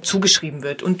Bedeutung zugeschrieben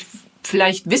wird. Und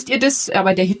vielleicht wisst ihr das,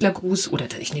 aber der Hitlergruß, oder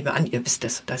ich nehme an, ihr wisst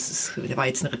das, das war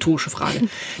jetzt eine rhetorische Frage.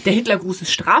 Der Hitlergruß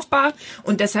ist strafbar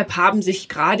und deshalb haben sich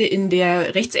gerade in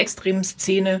der rechtsextremen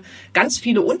Szene ganz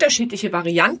viele unterschiedliche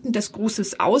Varianten des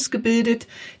Grußes ausgebildet,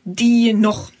 die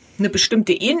noch eine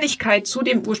bestimmte Ähnlichkeit zu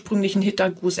dem ursprünglichen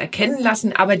Hitlergruß erkennen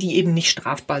lassen, aber die eben nicht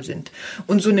strafbar sind.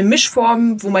 Und so eine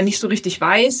Mischform, wo man nicht so richtig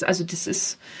weiß, also das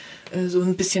ist so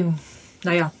ein bisschen,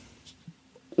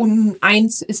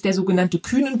 eins ist der sogenannte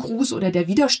Kühnengruß oder der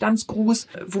Widerstandsgruß,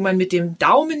 wo man mit dem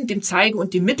Daumen, dem Zeige-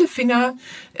 und dem Mittelfinger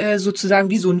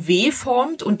sozusagen wie so ein W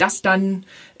formt und das dann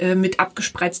mit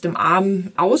abgespreiztem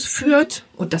Arm ausführt.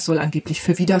 Und das soll angeblich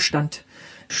für Widerstand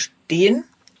stehen.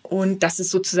 Und das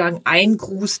ist sozusagen ein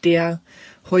Gruß, der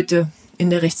heute in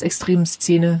der rechtsextremen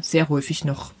Szene sehr häufig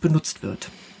noch benutzt wird.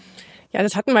 Ja,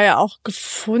 das hatten wir ja auch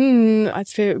gefunden,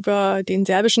 als wir über den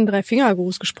serbischen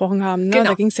Dreifingergruß gesprochen haben. Ne?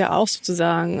 Genau. Da ging es ja auch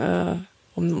sozusagen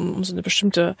um so eine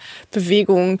bestimmte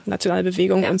Bewegung, nationale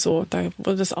Bewegung und so. Da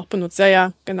wurde das auch benutzt.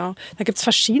 Ja, genau. Da gibt's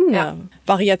verschiedene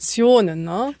Variationen.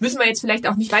 Ne? Müssen wir jetzt vielleicht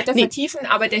auch nicht weiter vertiefen,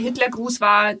 aber der Hitlergruß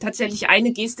war tatsächlich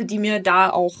eine Geste, die mir da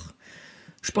auch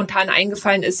spontan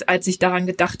eingefallen ist, als ich daran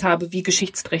gedacht habe, wie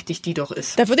geschichtsträchtig die doch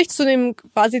ist. Da würde ich zu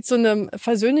einem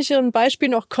versöhnlicheren Beispiel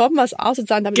noch kommen, was auch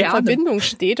sozusagen damit in Verbindung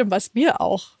steht und was mir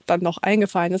auch dann noch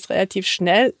eingefallen ist, relativ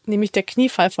schnell, nämlich der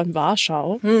Kniefall von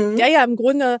Warschau, der ja im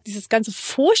Grunde dieses ganze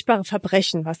furchtbare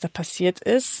Verbrechen, was da passiert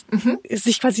ist,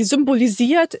 sich quasi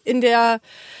symbolisiert in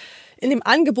dem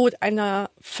Angebot einer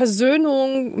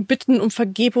Versöhnung, Bitten um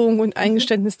Vergebung und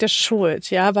Eingeständnis der Schuld,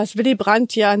 ja, was Willy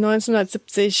Brandt ja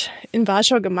 1970 in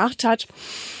Warschau gemacht hat.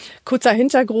 Kurzer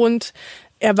Hintergrund.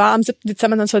 Er war am 7.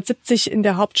 Dezember 1970 in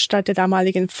der Hauptstadt der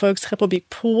damaligen Volksrepublik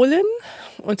Polen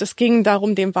und es ging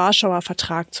darum, den Warschauer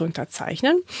Vertrag zu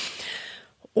unterzeichnen.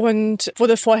 Und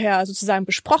wurde vorher sozusagen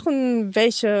besprochen,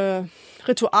 welche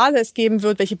Rituale es geben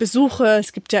wird, welche Besuche.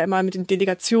 Es gibt ja immer mit den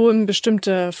Delegationen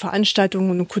bestimmte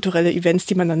Veranstaltungen und kulturelle Events,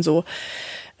 die man dann so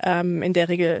in der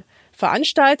Regel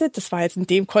veranstaltet. Das war jetzt in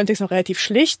dem Kontext noch relativ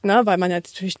schlicht, ne, weil man ja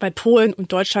natürlich bei Polen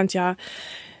und Deutschland ja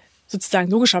sozusagen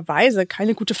logischerweise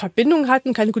keine gute Verbindung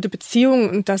hatten, keine gute Beziehung.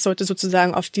 Und das sollte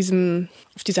sozusagen auf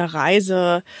dieser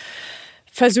Reise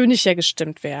versöhnlicher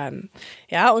gestimmt werden.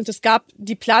 Ja, und es gab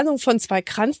die Planung von 2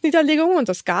 Kranzniederlegungen und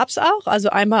das gab's auch. Also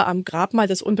einmal am Grabmal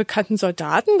des unbekannten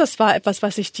Soldaten. Das war etwas,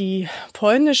 was sich die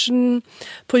polnischen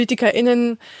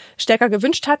PolitikerInnen stärker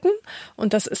gewünscht hatten.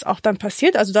 Und das ist auch dann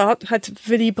passiert. Also dort hat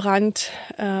Willy Brandt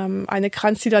eine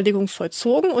Kranzniederlegung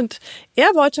vollzogen. Und er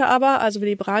wollte aber, also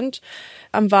Willy Brandt,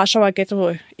 am Warschauer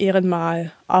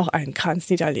Ghetto-Ehrenmal auch einen Kranz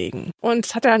niederlegen. Und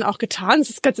das hat er dann auch getan. Es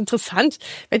ist ganz interessant,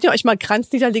 wenn ihr euch mal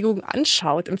Kranzniederlegungen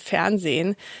anschaut im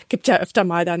Fernsehen, gibt ja öfter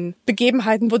mal dann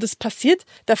Begebenheiten, wo das passiert.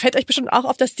 Da fällt euch bestimmt auch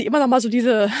auf, dass die immer noch mal so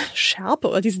diese Schärpe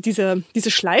oder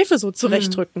diese Schleife so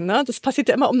zurechtdrücken. Ne? Das passiert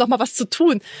ja immer, um noch mal was zu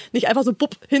tun. Nicht einfach so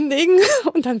hinlegen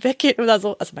und dann weggehen oder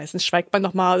so. Also meistens schweigt man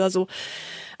noch mal oder so.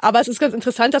 Aber es ist ganz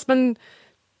interessant, dass man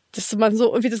so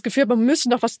irgendwie das Gefühl hat, man müsste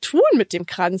noch was tun mit dem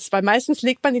Kranz, weil meistens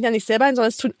legt man den ja nicht selber hin, sondern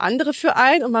es tun andere für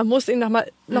einen und man muss ihn noch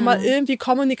mal irgendwie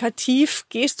kommunikativ,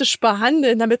 gestisch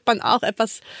behandeln, damit man auch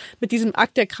etwas mit diesem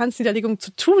Akt der Kranzniederlegung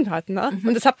zu tun hat. Ne?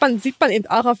 Und das sieht man eben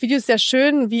auch auf Videos sehr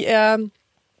schön, wie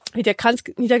der Kranz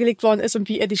niedergelegt worden ist und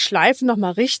wie er die Schleifen noch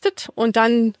mal richtet und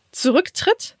dann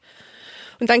zurücktritt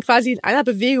und dann quasi in einer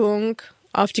Bewegung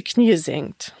auf die Knie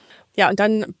sinkt. Ja, und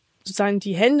dann sozusagen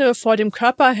die Hände vor dem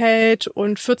Körper hält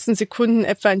und 14 Sekunden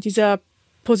etwa in dieser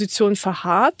Position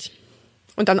verharrt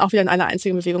und dann auch wieder in einer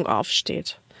einzigen Bewegung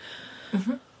aufsteht.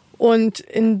 Und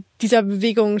in dieser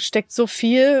Bewegung steckt so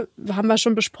viel, haben wir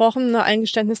schon besprochen, ein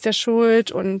Eingeständnis der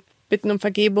Schuld und Bitten um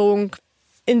Vergebung.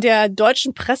 In der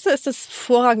deutschen Presse ist es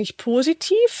vorrangig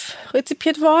positiv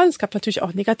rezipiert worden. Es gab natürlich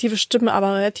auch negative Stimmen,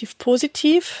 aber relativ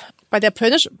positiv. Bei der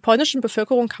polnischen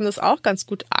Bevölkerung kam das auch ganz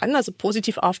gut an, also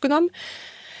positiv aufgenommen.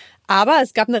 Aber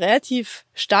es gab eine relativ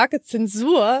starke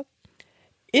Zensur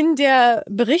in der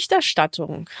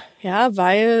Berichterstattung, ja,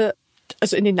 weil,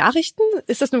 also in den Nachrichten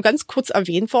ist das nur ganz kurz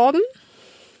erwähnt worden.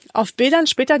 Auf Bildern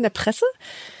später in der Presse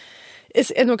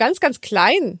ist er nur ganz, ganz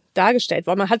klein dargestellt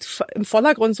worden. Man hat im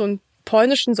Vordergrund so einen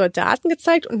polnischen Soldaten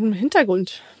gezeigt und im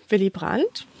Hintergrund Willy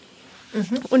Brandt.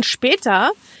 Und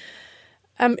später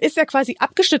ist er quasi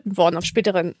abgeschnitten worden auf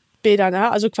späteren Bildern, ja?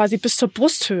 Also quasi bis zur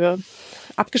Brusthöhe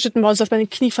abgeschnitten worden, sodass man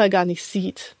den Kniefall gar nicht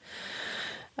sieht.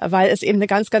 weil es eben eine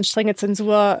ganz, ganz strenge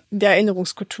Zensur der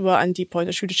Erinnerungskultur an die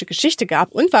polnisch-jüdische Geschichte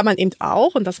gab. Und weil man eben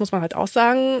auch, und das muss man halt auch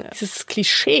sagen, dieses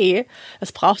Klischee,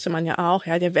 das brauchte man ja auch,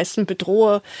 ja, der Westen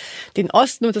bedrohe den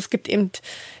Osten und es gibt eben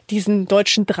diesen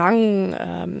deutschen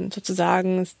Drang,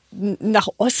 sozusagen nach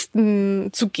Osten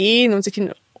zu gehen und sich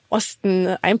den Osten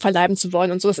einverleiben zu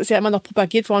wollen und so. Das ist ja immer noch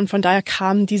propagiert worden. Von daher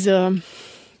kam diese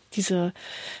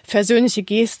versöhnliche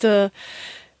Geste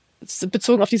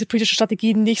bezogen auf diese politische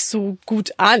Strategie nicht so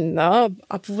gut an, ne?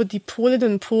 Obwohl die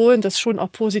Polinnen und Polen das schon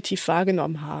auch positiv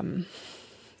wahrgenommen haben.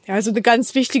 Ja, also eine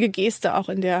ganz wichtige Geste auch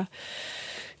in der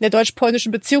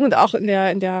deutsch-polnischen Beziehung und auch in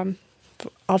der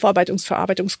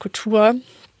Verarbeitungskultur,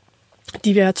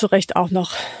 die wir zu Recht auch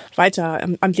noch weiter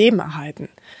am Leben erhalten.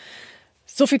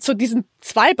 So viel zu diesem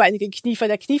zweibeinigen Kniefall.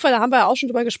 Der Kniefall, da haben wir ja auch schon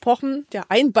drüber gesprochen,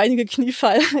 der einbeinige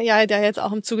Kniefall, ja, der jetzt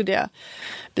auch im Zuge der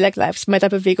Black Lives Matter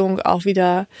Bewegung auch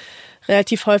wieder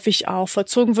relativ häufig auch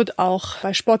vollzogen wird, auch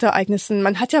bei Sportereignissen.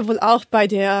 Man hat ja wohl auch bei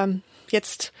der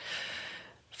jetzt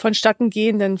vonstatten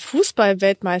gehenden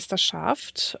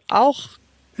Fußball-Weltmeisterschaft auch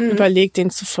überlegt, den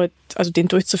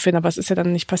durchzuführen, aber es ist ja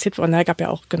dann nicht passiert worden. Es gab ja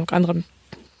auch genug andere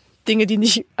Dinge, die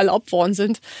nicht erlaubt worden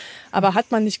sind, aber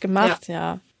hat man nicht gemacht,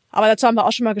 ja. Aber dazu haben wir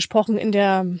auch schon mal gesprochen in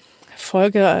der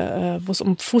Folge, wo es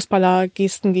um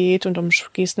Fußballergesten geht und um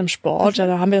Gesten im Sport.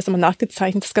 Da haben wir das immer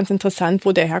nachgezeichnet. Das ist ganz interessant,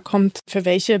 wo der herkommt, für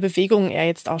welche Bewegungen er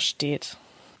jetzt auch steht.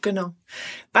 Genau.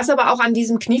 Was aber auch an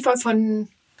diesem Kniefall von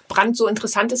Brandt so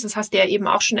interessant ist, das hast du ja eben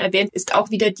auch schon erwähnt, ist auch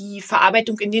wieder die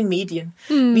Verarbeitung in den Medien.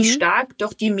 Wie stark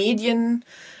doch die Medien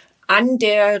an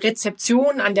der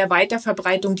Rezeption, an der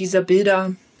Weiterverbreitung dieser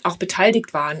Bilder auch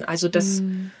beteiligt waren. Also das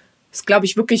ist, glaube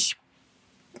ich, wirklich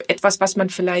etwas, was man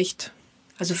vielleicht,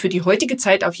 also für die heutige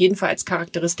Zeit auf jeden Fall als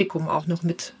Charakteristikum auch noch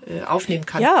mit aufnehmen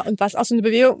kann. Ja, und was auch so eine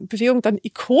Bewegung dann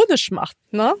ikonisch macht,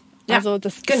 ne? Ja, also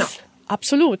das genau. ist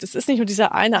absolut. Es ist nicht nur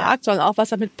dieser eine Akt, sondern auch, was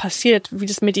damit passiert, wie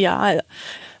das medial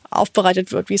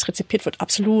aufbereitet wird, wie es rezipiert wird.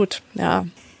 Absolut, ja.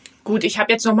 Gut, ich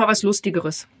habe jetzt noch mal was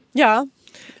Lustigeres. Ja,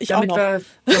 ich auch noch.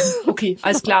 Okay,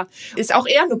 alles klar. Ist auch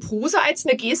eher eine Pose als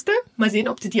eine Geste. Mal sehen,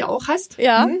 ob du die auch hast.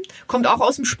 Ja. Kommt auch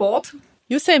aus dem Sport.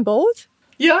 Usain Bolt?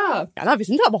 Ja. Ja, na, wir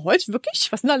sind aber heute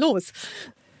wirklich, was ist denn da los?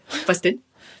 Was denn?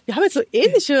 Wir haben jetzt so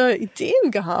ähnliche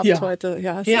Ideen gehabt heute.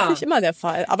 Ja, das ist nicht immer der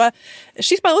Fall. Aber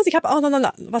schieß mal los, ich habe auch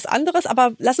noch was anderes,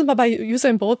 aber lass uns mal bei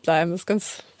Usain Bolt bleiben. Das ist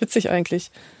ganz witzig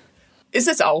eigentlich. Ist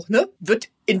es auch, ne? Wird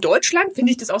in Deutschland,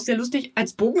 finde ich das auch sehr lustig,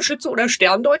 als Bogenschütze oder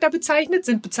Sterndeuter bezeichnet.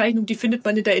 Sind Bezeichnungen, die findet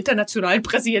man in der internationalen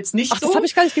Presse jetzt nicht so. Das habe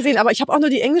ich gar nicht gesehen, aber ich habe auch nur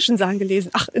die englischen Sachen gelesen.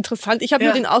 Ach, interessant. Ich habe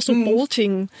nur den Ausdruck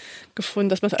Bolting gefunden,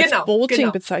 dass man es als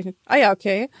Bolting bezeichnet. Ah ja,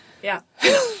 okay. Ja,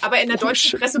 genau. Aber in der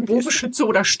deutschen Presse Bogenschütze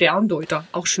oder Sterndeuter.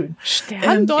 Auch schön.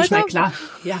 Sterndeuter? Ich meine, klar.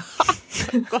 Ja.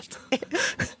 Oh Gott.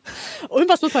 Und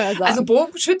was muss man ja sagen? Also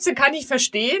Bogenschütze kann ich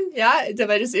verstehen, ja,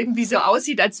 weil das irgendwie so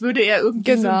aussieht, als würde er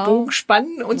irgendwie so einen Bogen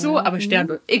spannen und so, aber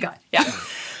Sterndeuter, egal, ja.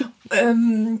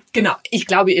 Genau, ich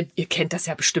glaube, ihr kennt das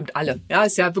ja bestimmt alle. Ja,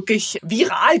 ist ja wirklich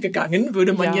viral gegangen,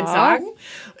 würde man jetzt sagen.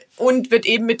 Und wird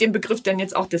eben mit dem Begriff dann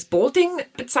jetzt auch das Bolting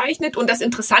bezeichnet. Und das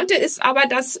Interessante ist aber,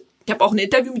 dass ich habe auch ein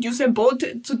Interview mit Usain Bolt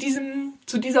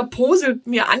zu dieser Pose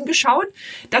mir angeschaut,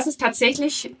 dass es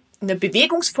tatsächlich eine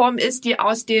Bewegungsform ist, die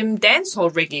aus dem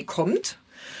Dancehall-Reggae kommt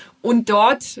und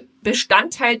dort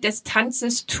Bestandteil des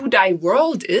Tanzes To Thy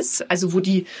World ist, also wo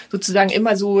die sozusagen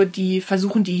immer so, die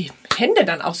versuchen die Hände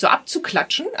dann auch so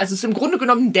abzuklatschen. Also es ist im Grunde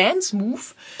genommen ein Dance-Move.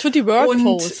 To the World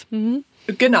Pose.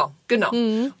 Genau.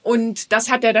 Und das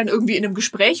hat er dann irgendwie in einem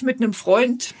Gespräch mit einem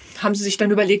Freund, haben sie sich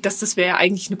dann überlegt, dass das wäre ja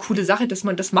eigentlich eine coole Sache, dass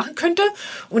man das machen könnte.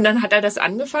 Und dann hat er das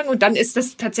angefangen und dann ist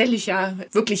das tatsächlich ja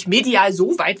wirklich medial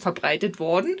so weit verbreitet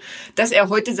worden, dass er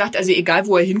heute sagt, also egal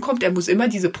wo er hinkommt, er muss immer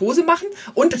diese Pose machen.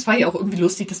 Und das war ja auch irgendwie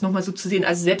lustig, das nochmal so zu sehen.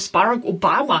 Also selbst Barack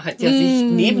Obama hat ja sich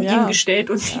neben ihm gestellt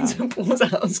und diese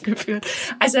Pose ausgeführt.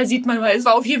 Also da sieht man mal, es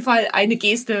war auf jeden Fall eine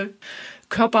Geste,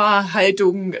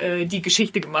 Körperhaltung, die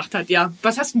Geschichte gemacht hat. Ja,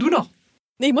 was hast denn du noch?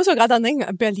 Nee, ich muss ja gerade dran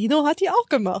denken, Berlino hat die auch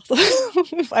gemacht.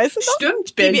 Weißt du noch?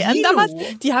 Stimmt, Berlino. Die damals,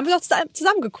 die haben wir doch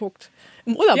zusammen geguckt.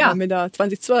 Im Urlaub waren wir da,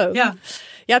 2012.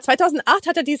 Ja, 2008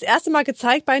 hat er die das erste Mal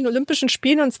gezeigt bei den Olympischen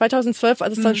Spielen und 2012 war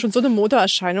es dann schon so eine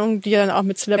Modeerscheinung, die er dann auch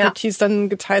mit Celebrities dann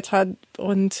geteilt hat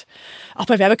und auch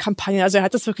bei Werbekampagnen. Also er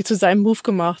hat das wirklich zu seinem Move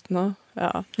gemacht, ne?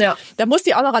 Ja. Da musste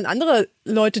ich auch noch an andere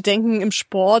Leute denken im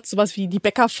Sport, sowas wie die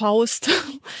Bäckerfaust,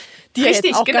 die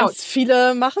Richtig, ja jetzt auch ganz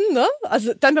viele machen, ne?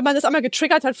 Also dann, wenn man das einmal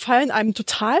getriggert hat, fallen einem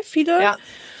total viele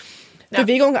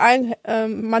Bewegungen ein,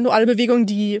 manuelle Bewegungen,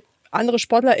 die andere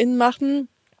SportlerInnen machen.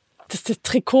 Das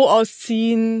Trikot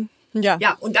ausziehen, Ja.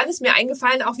 Ja, und dann ist mir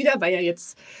eingefallen auch wieder, weil ja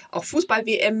jetzt auch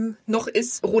Fußball-WM noch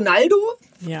ist, Ronaldo,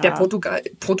 der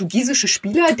portugiesische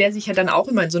Spieler, der sich ja dann auch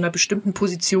immer in so einer bestimmten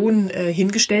Position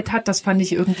hingestellt hat. Das fand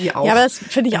ich irgendwie auch. Ja, aber das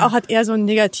finde ich auch, hat eher so einen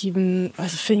negativen,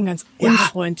 also finde ich einen ganz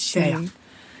unfreundlichen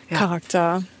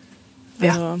Charakter.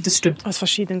 Ja, das stimmt. Aus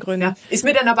verschiedenen Gründen. Ja, ist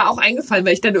mir dann aber auch eingefallen,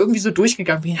 weil ich dann irgendwie so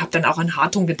durchgegangen bin. Ich habe dann auch an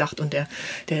Hartung gedacht und der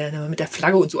mit der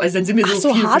Flagge und so. Also dann sind mir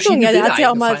so viele Hartung, verschiedene Bilder der hat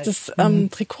ja auch mal eingefallen.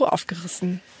 das Trikot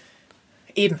aufgerissen.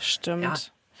 Eben.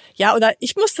 Stimmt. Ja, oder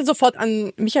ich musste sofort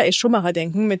an Michael Schumacher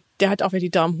denken, der hat auch wieder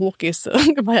die Daumen-hoch-Geste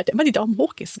gemacht. Er hat immer die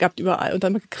Daumen-hoch-Geste gehabt überall und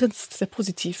dann immer gegrinst. Sehr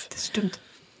positiv. Das stimmt.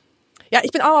 Ja,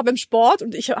 ich bin auch mal beim Sport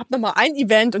und ich habe noch mal ein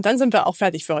Event und dann sind wir auch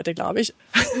fertig für heute, glaube ich.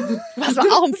 Was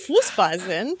wir auch im Fußball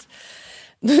sind.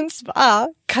 Und zwar,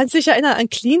 kannst du dich erinnern an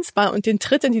Klinsmann und den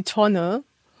Tritt in die Tonne?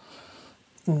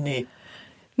 Nee.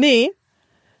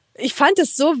 Ich fand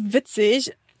es so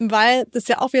witzig, weil das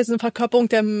ja auch wieder so eine Verkörperung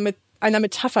mit einer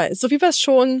Metapher ist. So wie wir es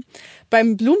schon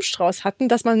beim Blumenstrauß hatten,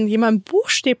 dass man jemandem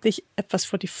buchstäblich etwas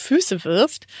vor die Füße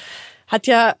wirft, hat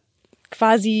ja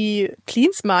quasi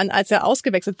Klinsmann, als er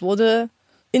ausgewechselt wurde,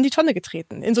 in die Tonne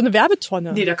getreten. In so eine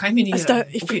Werbetonne. Nee, da kann ich mich nicht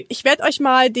erinnern. Ich werde euch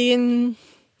mal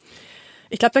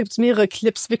ich glaube, da gibt's mehrere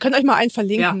Clips. Wir können euch mal einen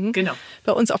verlinken. Ja, genau.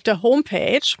 Bei uns auf der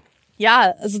Homepage.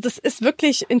 Ja, also das ist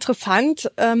wirklich interessant.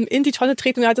 In die Tonne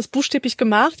treten. Und er hat das buchstäblich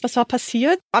gemacht. Was war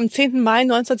passiert? Am 10. Mai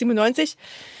 1997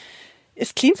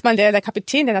 ist Klinsmann, der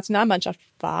Kapitän der Nationalmannschaft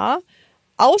war,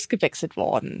 ausgewechselt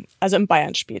worden. Also im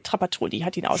Bayern-Spiel. Trapattoni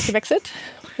hat ihn ausgewechselt.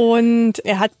 Und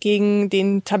er hat gegen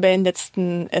den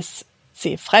Tabellenletzten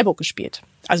SC Freiburg gespielt.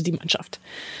 Also die Mannschaft.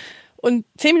 Und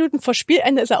 10 Minuten vor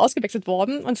Spielende ist er ausgewechselt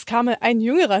worden und es kam ein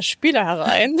jüngerer Spieler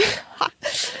herein.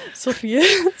 So viel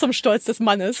zum Stolz des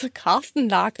Mannes, Carsten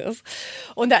Lakes.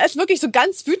 Und er ist wirklich so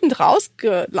ganz wütend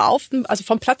rausgelaufen, also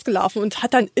vom Platz gelaufen und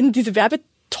hat dann in diese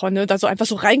Werbetonne da so einfach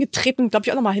so reingetreten, glaube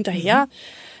ich auch nochmal hinterher.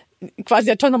 Quasi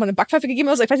der Tonne nochmal eine Backpfeife gegeben.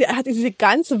 Also ich weiß nicht, er hat diese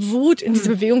ganze Wut in diese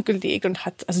Bewegung gelegt und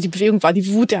also die Bewegung war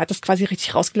die Wut, er hat das quasi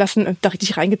richtig rausgelassen und da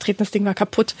richtig reingetreten, das Ding war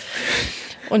kaputt.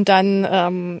 Und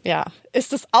dann,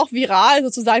 ist es auch viral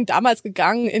sozusagen damals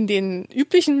gegangen in den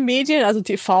üblichen Medien, also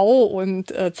TV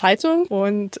und Zeitung.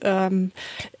 Und er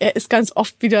ist ganz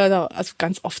oft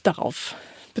darauf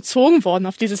bezogen worden,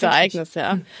 auf dieses Ereignis,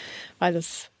 ja. Weil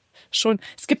es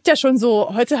gibt ja schon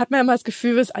so, heute hat man ja mal das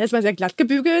Gefühl, es ist alles mal sehr glatt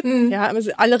gebügelt. Ja,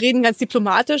 alle reden ganz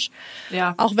diplomatisch.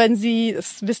 Ja. Auch wenn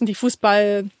das wissen die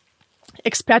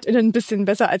ExpertInnen ein bisschen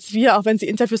besser als wir, auch wenn sie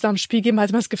Interviews nach dem Spiel geben,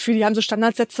 hat man das Gefühl, die haben so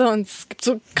Standardsätze und es gibt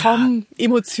so kaum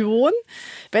Emotionen.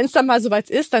 Wenn es dann mal soweit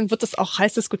ist, dann wird das auch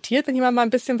heiß diskutiert, wenn jemand mal ein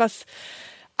bisschen was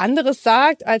anderes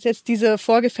sagt, als jetzt diese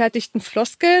vorgefertigten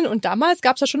Floskeln. Und damals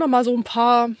gab es ja schon noch mal so ein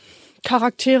paar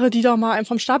Charaktere, die da mal einen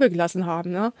vom Stapel gelassen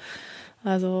haben, ne?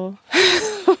 Also.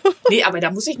 Nee, aber da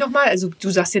muss ich nochmal, also du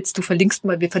sagst jetzt, wir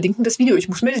verlinken das Video. Ich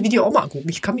muss mir das Video auch mal angucken.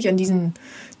 Ich kann mich an diesen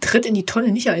Tritt in die Tonne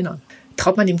nicht erinnern.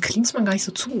 Traut man dem Klinsmann gar nicht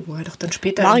so zu, wo er doch dann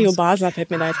später... Mario Basler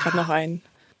fällt mir da jetzt gerade noch ein.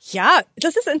 Ja,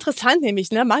 das ist interessant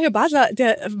nämlich, ne? Mario Basler,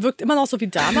 der wirkt immer noch so wie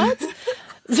damals.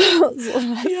 so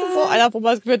einer, wo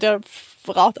man das Gefühl, der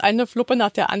raucht eine Fluppe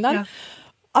nach der anderen. Ja.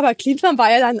 Aber Klinsmann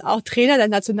war ja dann auch Trainer der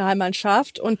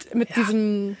Nationalmannschaft und mit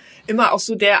diesem... Immer auch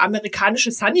so der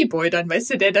amerikanische Sunnyboy dann, weißt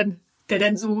du, der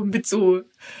dann so mit so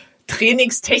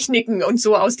Trainingstechniken und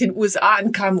so aus den USA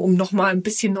ankam, um nochmal ein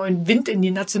bisschen neuen Wind in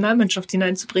die Nationalmannschaft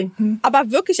hineinzubringen. Aber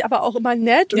auch immer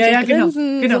nett und so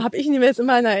grinsen, genau. So habe ich ihn mir jetzt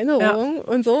immer in Erinnerung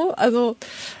und so. Also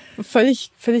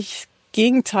völlig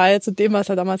Gegenteil zu dem, was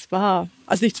er damals war.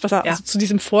 Also nichts, was er also zu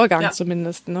diesem Vorgang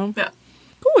zumindest. Ne? Ja.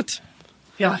 Gut.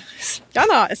 Ja.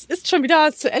 Jana, es ist schon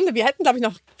wieder zu Ende. Wir hätten, glaube ich,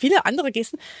 noch viele andere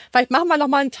Gesten. Vielleicht machen wir noch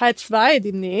mal einen Teil 2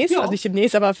 demnächst. Ja. Also nicht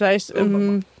demnächst, aber vielleicht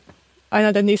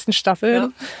einer der nächsten Staffeln.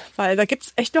 Ja. Weil da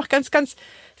gibt's echt noch ganz, ganz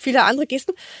viele andere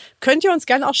Gesten. Könnt ihr uns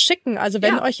gerne auch schicken. Also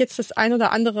wenn euch jetzt das ein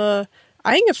oder andere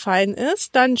eingefallen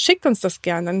ist, dann schickt uns das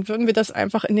gerne. Dann würden wir das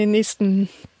einfach in den nächsten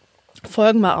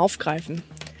Folgen mal aufgreifen.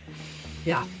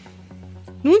 Ja.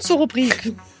 Nun zur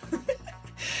Rubrik.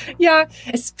 Ja,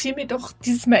 es fiel mir doch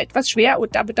dieses Mal etwas schwer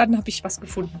und dann habe ich was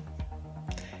gefunden.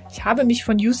 Ich habe mich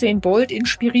von Usain Bolt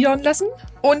inspirieren lassen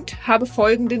und habe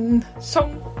folgenden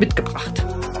Song mitgebracht.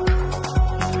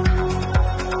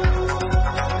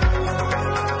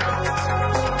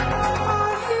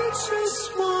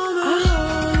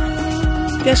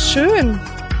 Ach, der ist schön.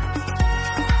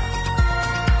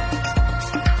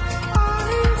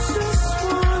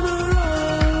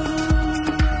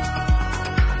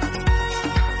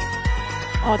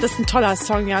 Oh, das ist ein toller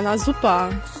Song, Jana. Super.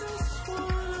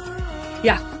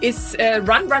 Ja, ist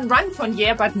Run, Run, Run von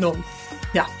Yeah But No.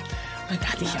 Ja, dann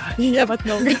dachte ich ja. Yeah But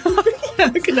No.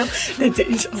 Genau. Der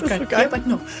ist auch geil. Ja, was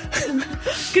noch?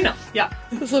 Genau, ja.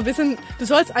 Das ist so ein bisschen, du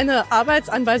sollst eine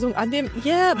Arbeitsanweisung annehmen.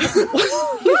 Yeah.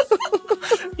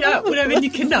 Ja, oder wenn die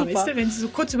Kinder, weißt du, wenn sie so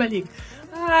kurz überlegen.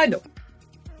 Hallo.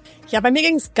 Ja, bei mir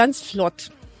ging es ganz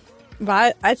flott.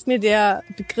 Weil als mir der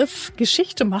Begriff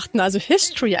Geschichte machten, also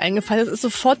History eingefallen ist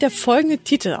sofort der folgende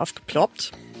Titel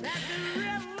aufgeploppt.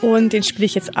 Und den spiele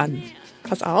ich jetzt an.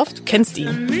 Pass auf, du kennst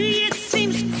ihn.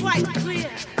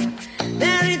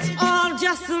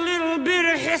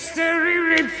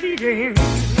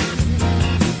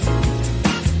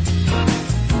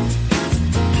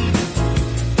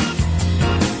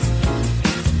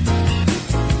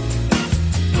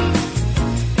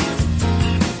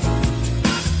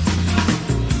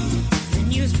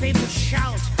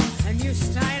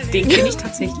 Den kenne ich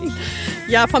tatsächlich.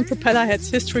 Ja, von Propellerheads,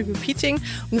 History Repeating.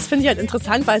 Und das finde ich halt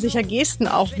interessant, weil sich ja Gesten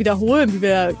auch wiederholen, wie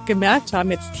wir gemerkt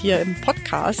haben jetzt hier im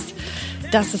Podcast,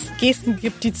 dass es Gesten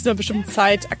gibt, die zu einer bestimmten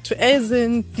Zeit aktuell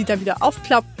sind, die dann wieder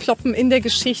aufploppen in der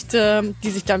Geschichte, die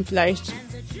sich dann vielleicht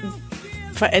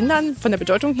verändern von der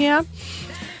Bedeutung her.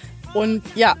 Und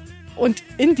ja, und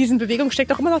in diesen Bewegungen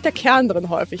steckt auch immer noch der Kern drin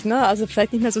häufig, ne? Also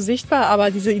vielleicht nicht mehr so sichtbar,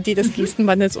 aber diese Idee des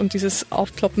Gestenwandels und dieses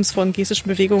Aufploppens von gestischen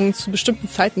Bewegungen zu bestimmten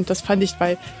Zeiten, das fand ich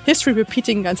bei History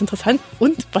Repeating ganz interessant.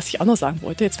 Und was ich auch noch sagen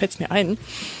wollte, jetzt fällt es mir ein,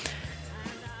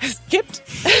 es gibt...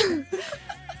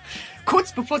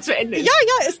 Kurz bevor zu Ende ist.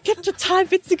 Ja, es gibt total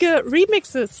witzige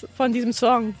Remixes von diesem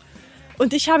Song.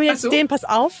 Und ich habe jetzt den, pass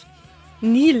auf,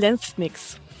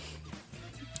 Knee-Length-Mix.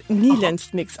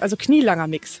 Knee-Length-Mix, also knielanger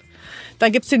Mix.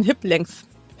 Dann gibt's den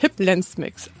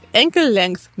Hip-Length-Mix,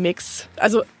 Ankle-Length-Mix,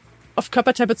 also auf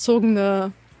Körperteil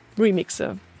bezogene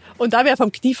Remixe. Und da wir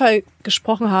vom Kniefall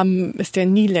gesprochen haben, ist der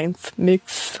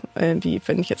Knee-Length-Mix, irgendwie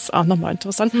finde ich jetzt auch nochmal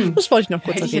interessant. Das wollte ich noch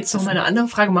kurz erwähnen. Hätte ich jetzt noch mal eine andere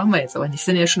Frage, machen wir jetzt aber nicht,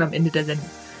 sind ja schon am Ende der Sendung.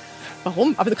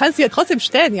 Warum? Aber du kannst sie ja trotzdem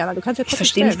stellen, Jana. Du kannst ja trotzdem Ich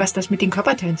verstehe nicht, was das mit den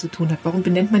Körperteilen zu tun hat. Warum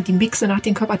benennt man die Mixe nach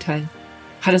den Körperteilen?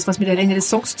 Hat das was mit der Länge des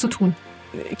Songs zu tun?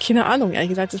 Keine Ahnung, ehrlich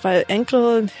gesagt. Weil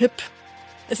Ankle und Hip,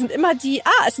 es sind immer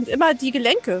die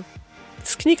Gelenke.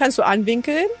 Das Knie kannst du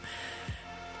anwinkeln.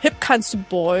 Hip kannst du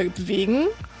bewegen.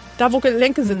 Da, wo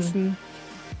Gelenke sitzen.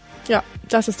 Ja,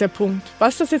 das ist der Punkt.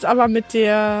 Was das jetzt aber mit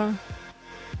den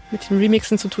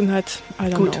Remixen zu tun hat, I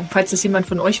don't know. Falls das jemand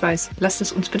von euch weiß, lasst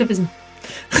es uns bitte wissen.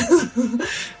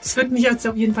 Das wird mich jetzt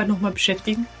auf jeden Fall nochmal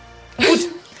beschäftigen. Gut,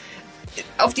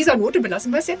 auf dieser Note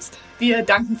belassen wir es jetzt. Wir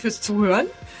danken fürs Zuhören.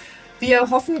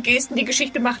 Wir hoffen, Gesten, die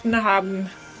Geschichte machten, haben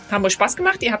euch Spaß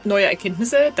gemacht. Ihr habt neue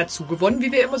Erkenntnisse dazu gewonnen,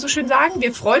 wie wir immer so schön sagen.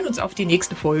 Wir freuen uns auf die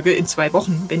nächste Folge in 2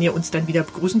 Wochen, wenn ihr uns dann wieder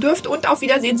begrüßen dürft. Und auf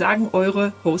Wiedersehen sagen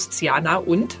eure Hosts Jana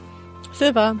und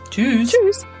Silva. Tschüss.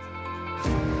 Tschüss.